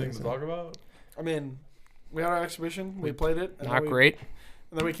recorded anything since to then. talk about. I mean, we had our exhibition. We played it. And Not then we, great.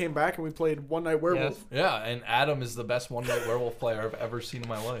 And then we came back and we played One Night Werewolf. Yes. Yeah, and Adam is the best one-night werewolf player I've ever seen in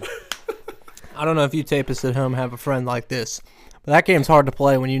my life. I don't know if you tapists at home have a friend like this, but that game's hard to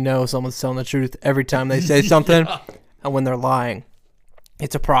play when you know someone's telling the truth every time they say something, and when they're lying.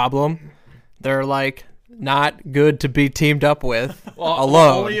 It's a problem. They're like not good to be teamed up with Well,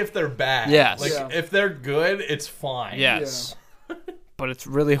 alone. only if they're bad. Yes. Like Yeah. if they're good, it's fine. Yes. But it's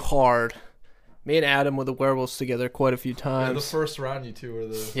really hard. Me and Adam were the werewolves together quite a few Yeah, the times. first round, you two were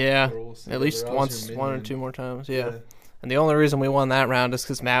the Yeah, werewolves at least together. I was your one or minion. two more times. Yeah. And the only reason we won that round is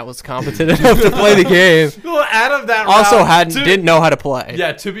because Matt was competent enough to play the game. Well, Adam that Also round, didn't know how to play.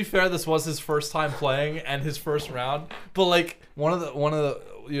 Yeah, to be fair, this was his first time playing and his first round. But like one of the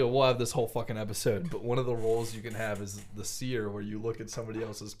we'll have this whole fucking episode, but one of the roles you can have is the seer, where you look at somebody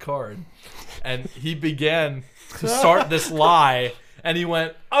else's card. And he began to start this lie, and he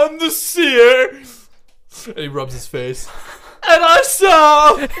went, "I'm the seer," and he rubs his face. And I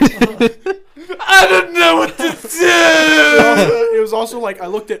saw. I didn't know what to do. It was also like I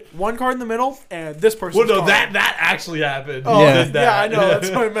looked at one card in the middle and this person's Well, no, card. that actually happened. Oh, He Yeah. did that. yeah, I know. That's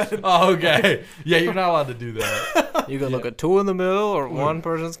what I meant. Oh, okay. Yeah, you're not allowed to do that. You can look at 2 in the middle or one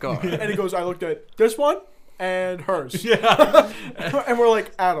person's card. And he goes, I looked at this one and hers. Yeah. And we're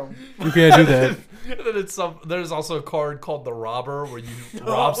like, Adam. You can't do that. And then there's also a card called the robber, where you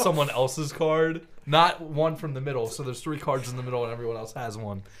rob someone else's card, not one from the middle. So there's 3 cards in the middle, and everyone else has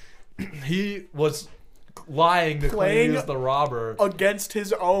one. He was lying to claim he Playing was the robber. Against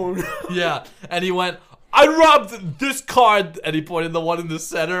his own. Yeah, and he went, "I robbed this card," and he pointed the one in the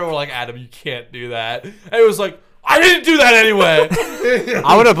center. We're like, "Adam, you can't do that." And he was like, "I didn't do that anyway."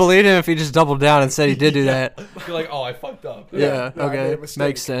 I would have believed him if he just doubled down and said he did do that. You're like, "Oh, I fucked up." Yeah, I made okay. a mistake.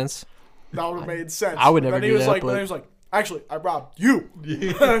 Makes sense. That would have made sense. I would But never then he do was that, like, but- Then he was like, actually, I robbed you.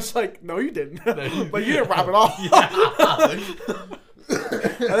 Yeah. And I was like, no, you didn't. you But you didn't rob at all.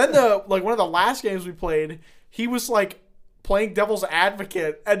 And then one of the last games we played, he was like playing devil's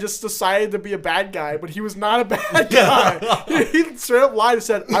advocate and just decided to be a bad guy, but he was not a bad guy. He straight up lied and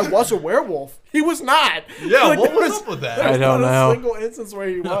said, I was a werewolf. He was not. Yeah, Like, what there was up with that? I don't not know. a single instance where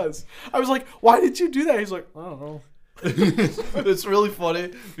he was. I was like, why did you do that? He's like, I don't know. It's really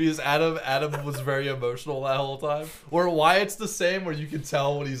funny because Adam was very emotional that whole time. Where Wyatt's the same, where you can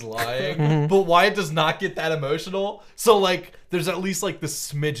tell when he's lying, but Wyatt does not get that emotional. So like, there's at least like the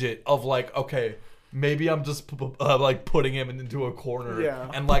smidget of like, okay, maybe I'm just like putting him into a corner,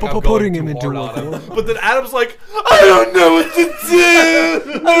 Yeah. and like I'm Putting going him too into hard a on him. corner. But then Adam's like, I don't know what to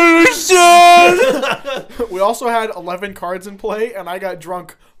do. We also had 11 cards in play, and I got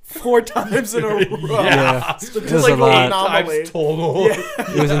drunk 4 times in a row. Yeah. It's was like a lot. anomaly. times total.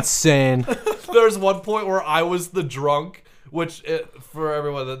 It was insane. There's one point where I was the drunk, which for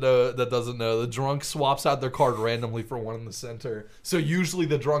everyone that doesn't know, the drunk swaps out their card randomly for one in the center. So usually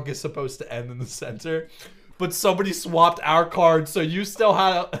the drunk is supposed to end in the center, but somebody swapped our card, so you still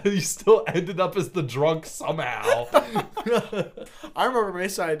ended up as the drunk somehow. I remember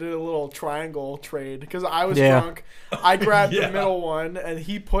Mason, I did a little triangle trade because I was Yeah. drunk. I grabbed Yeah. the middle one, and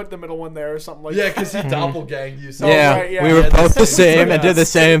he put the middle one there or something like Yeah, that. because he doppelganged you. So Yeah, right, yeah. we were Yeah, both the that's- same and yeah. did the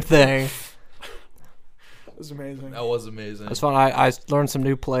same thing. It was amazing. that was amazing. It was fun. I learned some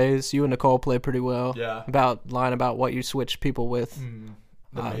new plays. You and Nicole played pretty well. Yeah. Lying about what you switch people with.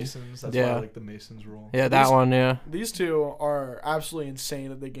 The Masons. That's yeah. why I like the Masons rule. Yeah, that These- one, yeah. These two are absolutely insane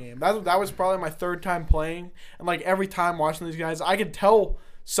at the game. That was probably my 3rd time playing, and like every time watching these guys, I can tell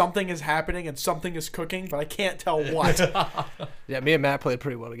something is happening and something is cooking, but I can't tell what. Yeah, me and Matt played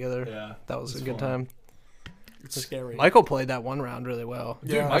pretty well together. Yeah, That was it's a good fun. time. It's scary. Michael played that one round really well.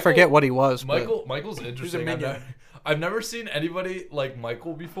 Dude, I Michael- forget what he was. But Michael's interesting. I've minion. never seen anybody like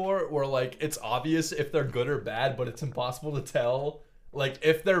Michael before, where like it's obvious if they're good or bad, but it's impossible to tell. Like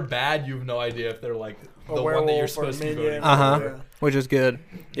if they're bad, you have no idea if they're like A the one that you're werewolf or a supposed to be minion. voting for. Uh-huh. Which is good.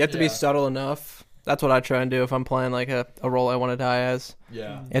 You have to be Yeah. subtle enough. That's what I try and do if I'm playing like a role I want to die as.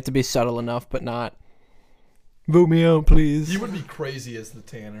 Yeah, You have to be subtle enough, but not. Vote me out, please. he would be crazy as the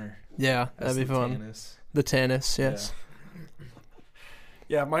Tanner. Yeah, As that'd be the fun. Tannis. The tennis, yes.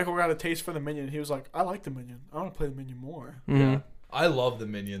 Yeah, Michael got a taste for the minion. He was like, I like the minion. I want to play the minion more. Yeah, I love the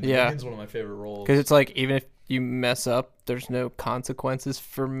minion. The Yeah. minion's one of my favorite roles. Because it's like, even if you mess up, there's no consequences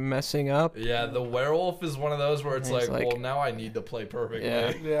for messing up. Yeah, the werewolf is one of those where it's It's like, like- well, now I need to play perfectly.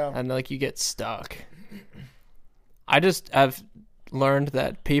 Yeah. Yeah. And like you get stuck. I've learned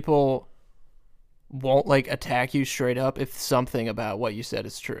that people won't like attack you straight up if something about what you said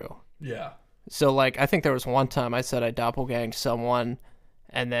is true. Yeah. So like I think there was one time I said I doppelganged someone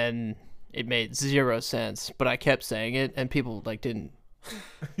and then it made 0 sense, but I kept saying it and people like didn't.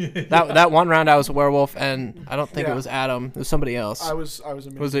 That one round I was a werewolf and I don't think Yeah. it was Adam, it was somebody else. I was a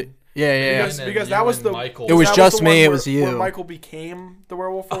minion. Was it? Yeah, yeah, yeah. Because you that was and the Michael. It was that just the me, one it where- was you. where Michael became the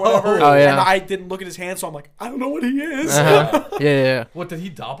werewolf or whatever. Oh, yeah. And I didn't look at his hand, so I'm like, I don't know what he is. Uh-huh. Yeah, yeah. What, did he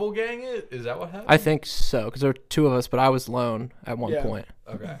doppelgang it? Is that what happened? I think so because there were 2 of us, but I was lone at one Yeah. point.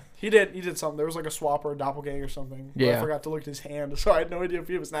 Okay. He did something. There was like a swap or a doppelganger or something. But Yeah. I forgot to look at his hand, so I had no idea if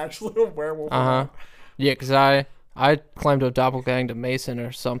he was actually a werewolf. or Uh huh. not. Yeah, because I claimed to have doppelganged a Mason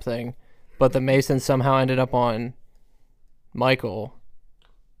or something, but the Mason somehow ended up on Michael.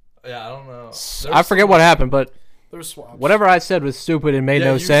 Yeah, I don't know. I forget what happened, but There's swaps. Whatever I said was stupid and made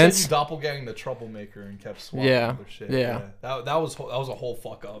no you sense. Said you doppelganged the troublemaker and kept swapping Yeah, other shit. yeah. That was a whole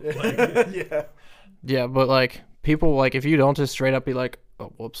fuck up. Like, Yeah. Yeah, but like people like if you don't just straight up be like,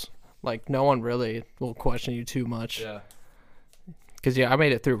 oh whoops, like no one really will question you too much. yeah. Cause I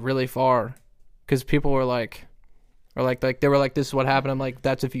made it through really far. Cause people were like, or like they were like, this is what happened. I'm like,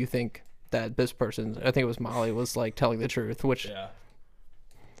 that's if you think that this person, I think it was Molly, was like telling the truth, which Yeah.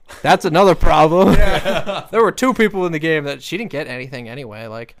 that's another problem. There were 2 people in the game that she didn't get anything anyway.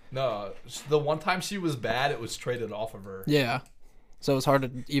 Like, No, the one time she was bad, it was traded off of her. yeah, so it was hard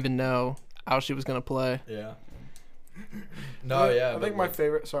to even know how she was gonna play. Yeah. No, yeah. I think my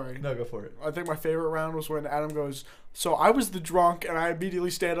favorite. Sorry. No, go for it. I think my favorite round was when Adam goes, so I was the drunk, and I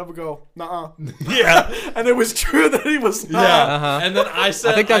immediately stand up and go, nuh-uh. Yeah. And it was true that he was not. Yeah. Uh-huh. And then I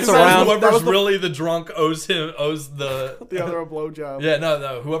said, I think that's said around- whoever's that was the- really the drunk owes the The other a blowjob. Yeah,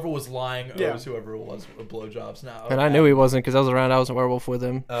 no. Whoever was lying owes Yeah. whoever was blowjobs now. And I knew he wasn't because I was around. I was a werewolf with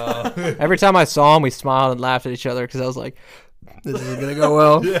him. Uh, Every time I saw him, we smiled and laughed at each other because I was like, this isn't gonna go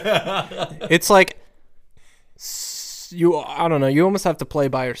well. It's like I don't know. You almost have to play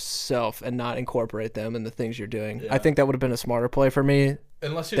by yourself and not incorporate them in the things you're doing. Yeah. I think that would have been a smarter play for me.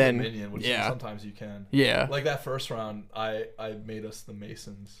 Unless you're Then, the minion, which yeah. sometimes you can. Yeah. Like that first round, I made us the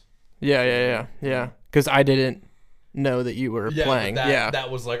Masons. Yeah. Because I didn't know that you were Yeah, playing. That, yeah. that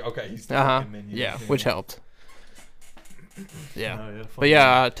was like, okay, he's the Uh huh. fucking minion. Yeah, you which know? helped. Yeah. Oh, yeah, But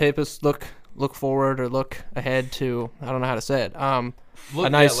yeah, Tapus, look forward or look ahead to, I don't know how to say it.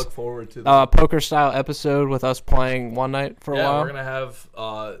 look forward to the Poker style episode with us playing one night for a while. we're gonna have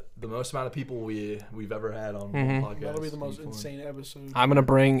the most amount of people we've ever had on Mhm. one podcast. That'll be the most Fun. insane episode. I'm gonna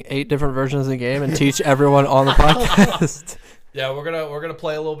bring 8 different versions of the game and teach everyone on the podcast. Yeah, we're gonna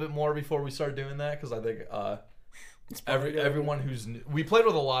play a little bit more before we start doing that because I think everyone who's we played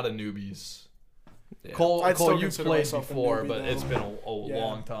with a lot of newbies. Yeah. Cole, I'd still you consider played myself a before, newbie, but though. it's been a Yeah.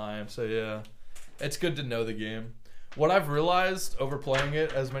 long time. So yeah, it's good to know the game. What I've realized over playing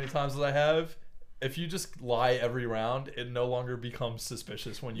it as many times as I have, if you just lie every round, it no longer becomes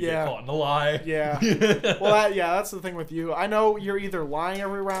suspicious when you Yeah. get caught in a lie. Yeah. Well, that's the thing with you. I know you're either lying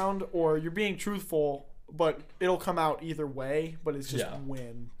every round or you're being truthful, but it'll come out either way, but it's just Yeah.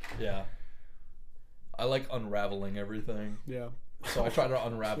 win. Yeah. I like unraveling everything. Yeah. So I try to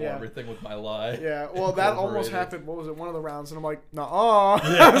unravel Yeah. everything with my lie. Yeah. Well, that almost Incorporate it. happened. What was it? One of the rounds, and I'm like, nuh-uh.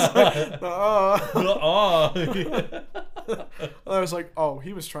 nuh-uh. I was like, oh,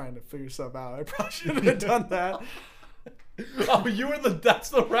 he was trying to figure stuff out. I probably shouldn't have done that. Oh, you were that's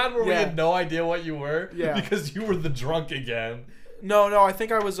the round where we Yeah. had no idea what you were? Yeah. Because you were the drunk again. No, I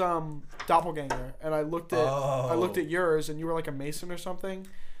think I was doppelganger, and I looked at Oh. yours, and you were like a Mason or something,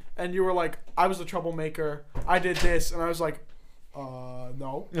 and you were like, I was the troublemaker. I did this, and I was like,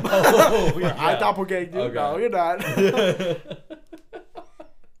 no. Oh, yeah. I doppelganged you. Okay. No, you're not.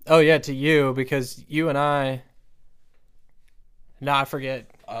 Oh yeah, to you because you and I. No, I forget.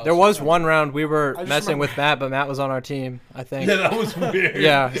 There was one round we were just messing remember- with Matt, but Matt was on our team. I think. Yeah, that was weird.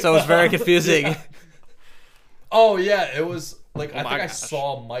 Yeah, so it was very confusing. Oh, yeah, it was like, I my think I gosh.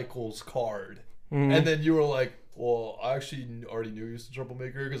 saw Michael's card. Mhm. And then you were like, well, I actually already knew he was the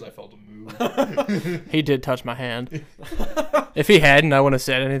troublemaker because I felt a move. He did touch my hand. If he hadn't, I wouldn't have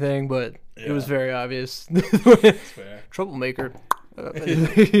said anything, but it was Yeah. very obvious. Fair. Troublemaker.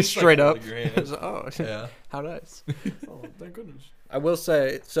 Straight up. holding your hand. It was, oh, Yeah. How nice. Oh, thank goodness. I will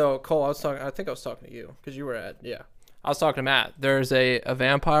say, so Cole, I think I was talking to you because you were at, I was talking to Matt. There's a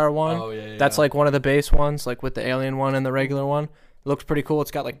vampire one. Oh, yeah, That's yeah. like one of the base ones, like with the alien one and the regular one. It looks pretty cool.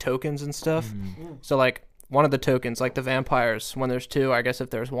 It's got like tokens and stuff. Mm. So like one of the tokens, like the vampires, when there's two, I guess if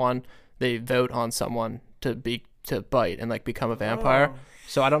there's one, they vote on someone to bite and like become a vampire. Oh.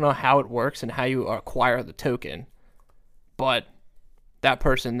 So I don't know how it works and how you acquire the token, but that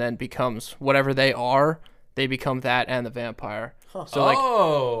person then becomes whatever they are. They become that and the vampire. Huh. So like,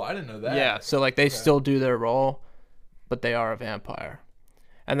 oh, I didn't know that. yeah, so like they still do their role, but they are a vampire.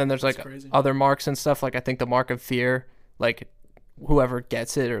 And then there's like crazy. other marks and stuff. Like I think the mark of fear, like whoever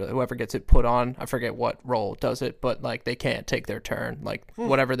gets it or whoever gets it put on, I forget what role does it, but like they can't take their turn. Like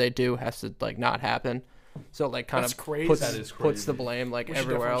whatever they do has to like not happen. So like kind That's of crazy. puts, That is puts the crazy. blame like We should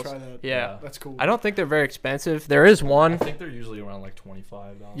everywhere else. definitely try that. Yeah. That's cool. I don't think they're very expensive. There is one. I think they're usually around like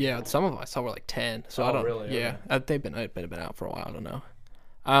 $25. Yeah, some of them I saw were like 10. So I Oh, don't. really? Yeah, Okay. they've been out for a while. I don't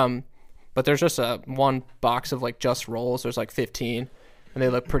know. But there's just one box of like just rolls. There's like 15, and they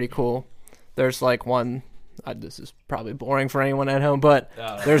look pretty cool. There's like one. This is probably boring for anyone at home, but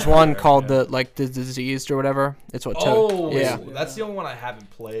there's one called the diseased or whatever. It's what. Oh, yeah, That's the only one I haven't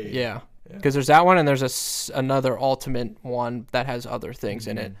played. yeah. Because there's that one, and there's another ultimate one that has other things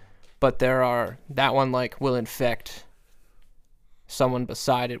in it. but that one like will infect someone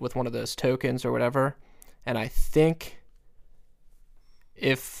beside it with one of those tokens or whatever. And I think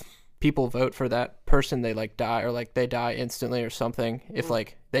if people vote for that person, they like die, or like they die instantly or something. If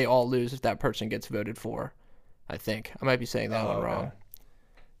like they all lose, if that person gets voted for, I think I might be saying that one wrong,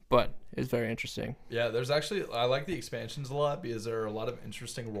 but it's very interesting. Yeah, there's actually, I like the expansions a lot because there are a lot of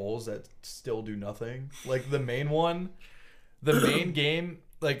interesting roles that still do nothing. Like the main game,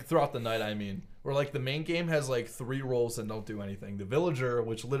 like throughout the night, I mean, where like the main game has like 3 roles that don't do anything. The villager,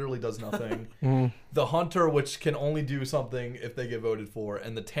 which literally does nothing. The hunter, which can only do something if they get voted for.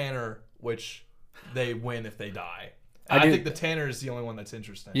 And the tanner, which they win if they die. I think the tanner is the only one that's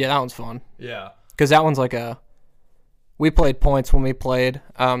interesting. Yeah, that one's fun. Yeah. Because that one's like we played points when we played.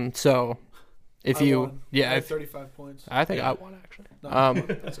 So if I you, won. I yeah, had 35 points. I think I won actually. No,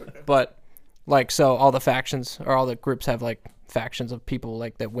 that's okay. But like, so all the factions or all the groups have like factions of people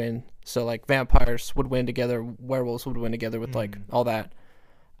like that win. So like vampires would win together, werewolves would win together with like all that.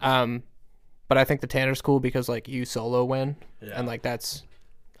 But I think the tanner's cool because like you solo win, and like that's,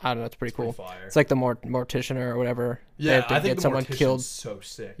 I don't know, it's pretty cool. Fire. It's like the morticianer or whatever. They Yeah, have to I think get the someone mortician's killed. so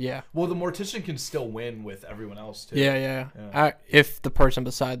sick. Yeah. Well, the mortician can still win with everyone else too. Yeah. If the person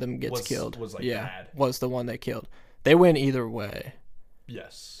beside them gets killed, was like yeah, bad. was the one they killed. They win either way.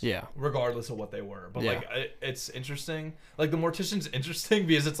 Yes. Yeah. Regardless of what they were, but Yeah. like it's interesting. Like the mortician's interesting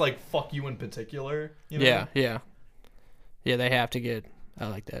because it's like fuck you in particular. You know? Yeah. They have to get. I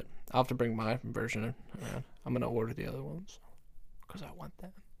like that. I'll have to bring my version around. I'm gonna order the other ones because I want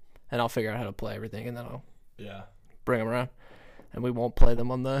them, and I'll figure out how to play everything, and then I'll bring them around. And we won't play them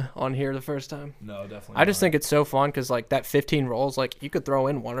on here the first time. No, definitely. I just think it's so fun because like that 15 rolls, like you could throw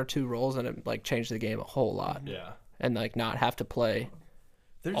in 1 or 2 rolls and it like changed the game a whole lot. Yeah. And like not have to play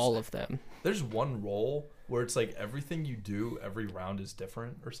all of them. There's one roll where it's like everything you do every round is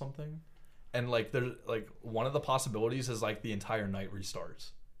different or something, and like there's like one of the possibilities is like the entire night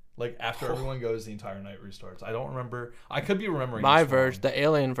restarts. Like after everyone goes, the entire night restarts. I don't remember. I could be remembering My this wrong. version, the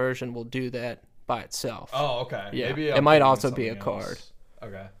alien version, will do that by itself. Oh, okay. Yeah. Maybe It I'm might thinking also be a something card. else.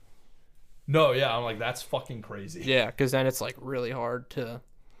 Okay. No, yeah, I'm like that's fucking crazy. Yeah, because then it's like really hard to.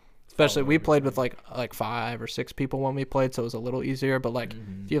 Especially we played with like 5 or 6 people when we played, so it was a little easier. But like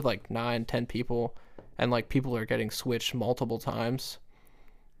if you have like 9, 10 people, and like people are getting switched multiple times,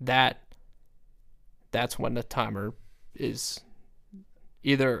 that's when the timer is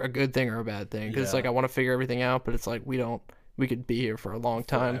either a good thing or a bad thing. Because like I want to figure everything out, but it's like we could be here for a long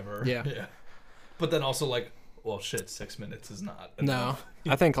time. Forever. Yeah. But then also like, well, shit, 6 minutes is not No, enough.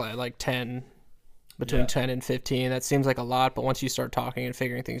 I think like 10. Between 10 and 15, that seems like a lot, but once you start talking and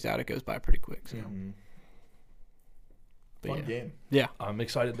figuring things out, it goes by pretty quick. So. Fun game. Yeah, I'm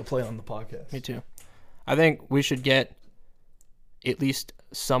excited to play on the podcast. me too. I think we should get at least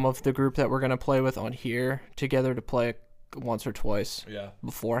some of the group that we're going to play with on here together to play once or twice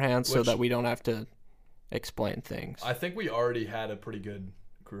beforehand so that we don't have to explain things. I think we already had a pretty good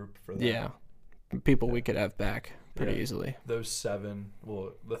group for that. Yeah, people we could have back pretty easily. Those 7,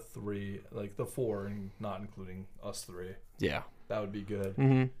 well, the 3, like the 4, and not including us 3. Yeah. That would be good.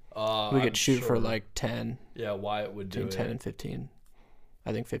 Mm-hmm. We could shoot for like 10. Yeah, Wyatt would do between 10 and 15.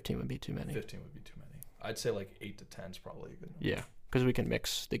 I think 15 would be too many. 15 would be too many. I'd say like 8 to 10 is probably a good number. Yeah, because we can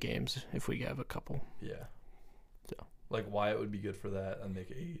mix the games if we have a couple. Yeah. So. Like Wyatt would be good for that and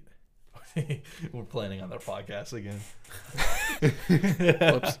make 8. We're planning on their podcast again.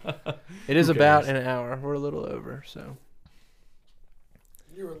 Whoops. It is about an hour. We're a little over, so.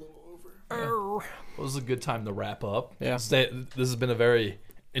 You're a little over. Well, this is a good time to wrap up. Yeah. This has been a very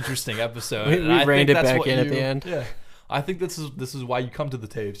interesting episode. We and I reined think it that's back what in at the end. Yeah. I think this is why you come to the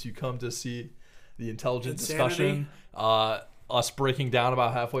tapes. You come to see the intelligent Insanity. discussion, us breaking down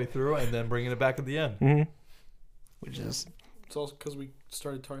about halfway through, and then bringing it back at the end. Mm-hmm. Which is. It's also because we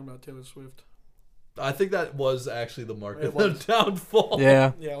started talking about Taylor Swift. I think that was actually the mark It of the was. downfall.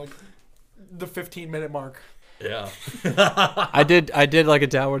 Yeah. Yeah, like the 15-minute mark. Yeah. I did like a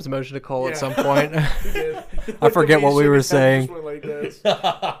downwards motion to Cole at some point. We did. I forget what we were saying. Just went like this.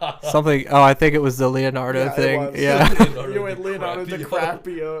 Something. Oh, I think it was the Leonardo Yeah, it thing. was. Yeah. You went Leonardo DiCaprio.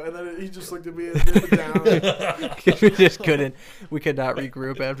 DiCaprio, and then he just looked at me and did it down. We just couldn't. We could not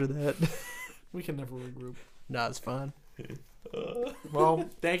regroup after that. We can never regroup. Nah, it's fine. Well,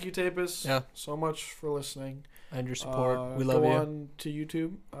 thank you, Tapis. Yeah. So much for listening. And your support. We love go you. on to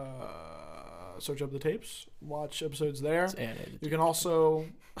YouTube, search up the tapes, watch episodes there. It's animated. You can also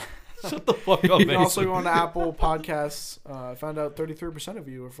Shut the fuck up, you can Mason. also go on to Apple Podcasts. I found out 33% of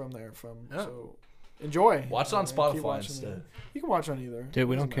you are from there. So enjoy. Watch it on Keep Spotify watching instead. it. You can watch on either. Dude,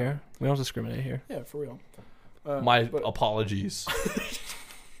 we Doesn't don't care. We don't discriminate here. matter. Yeah, for real. My but- apologies.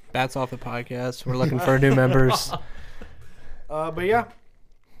 Bats off the podcast. We're looking for new members. But yeah,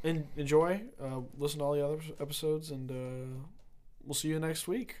 enjoy. Listen to all the other episodes, and we'll see you next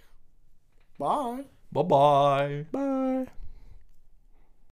week. Bye. Bye-bye. Bye.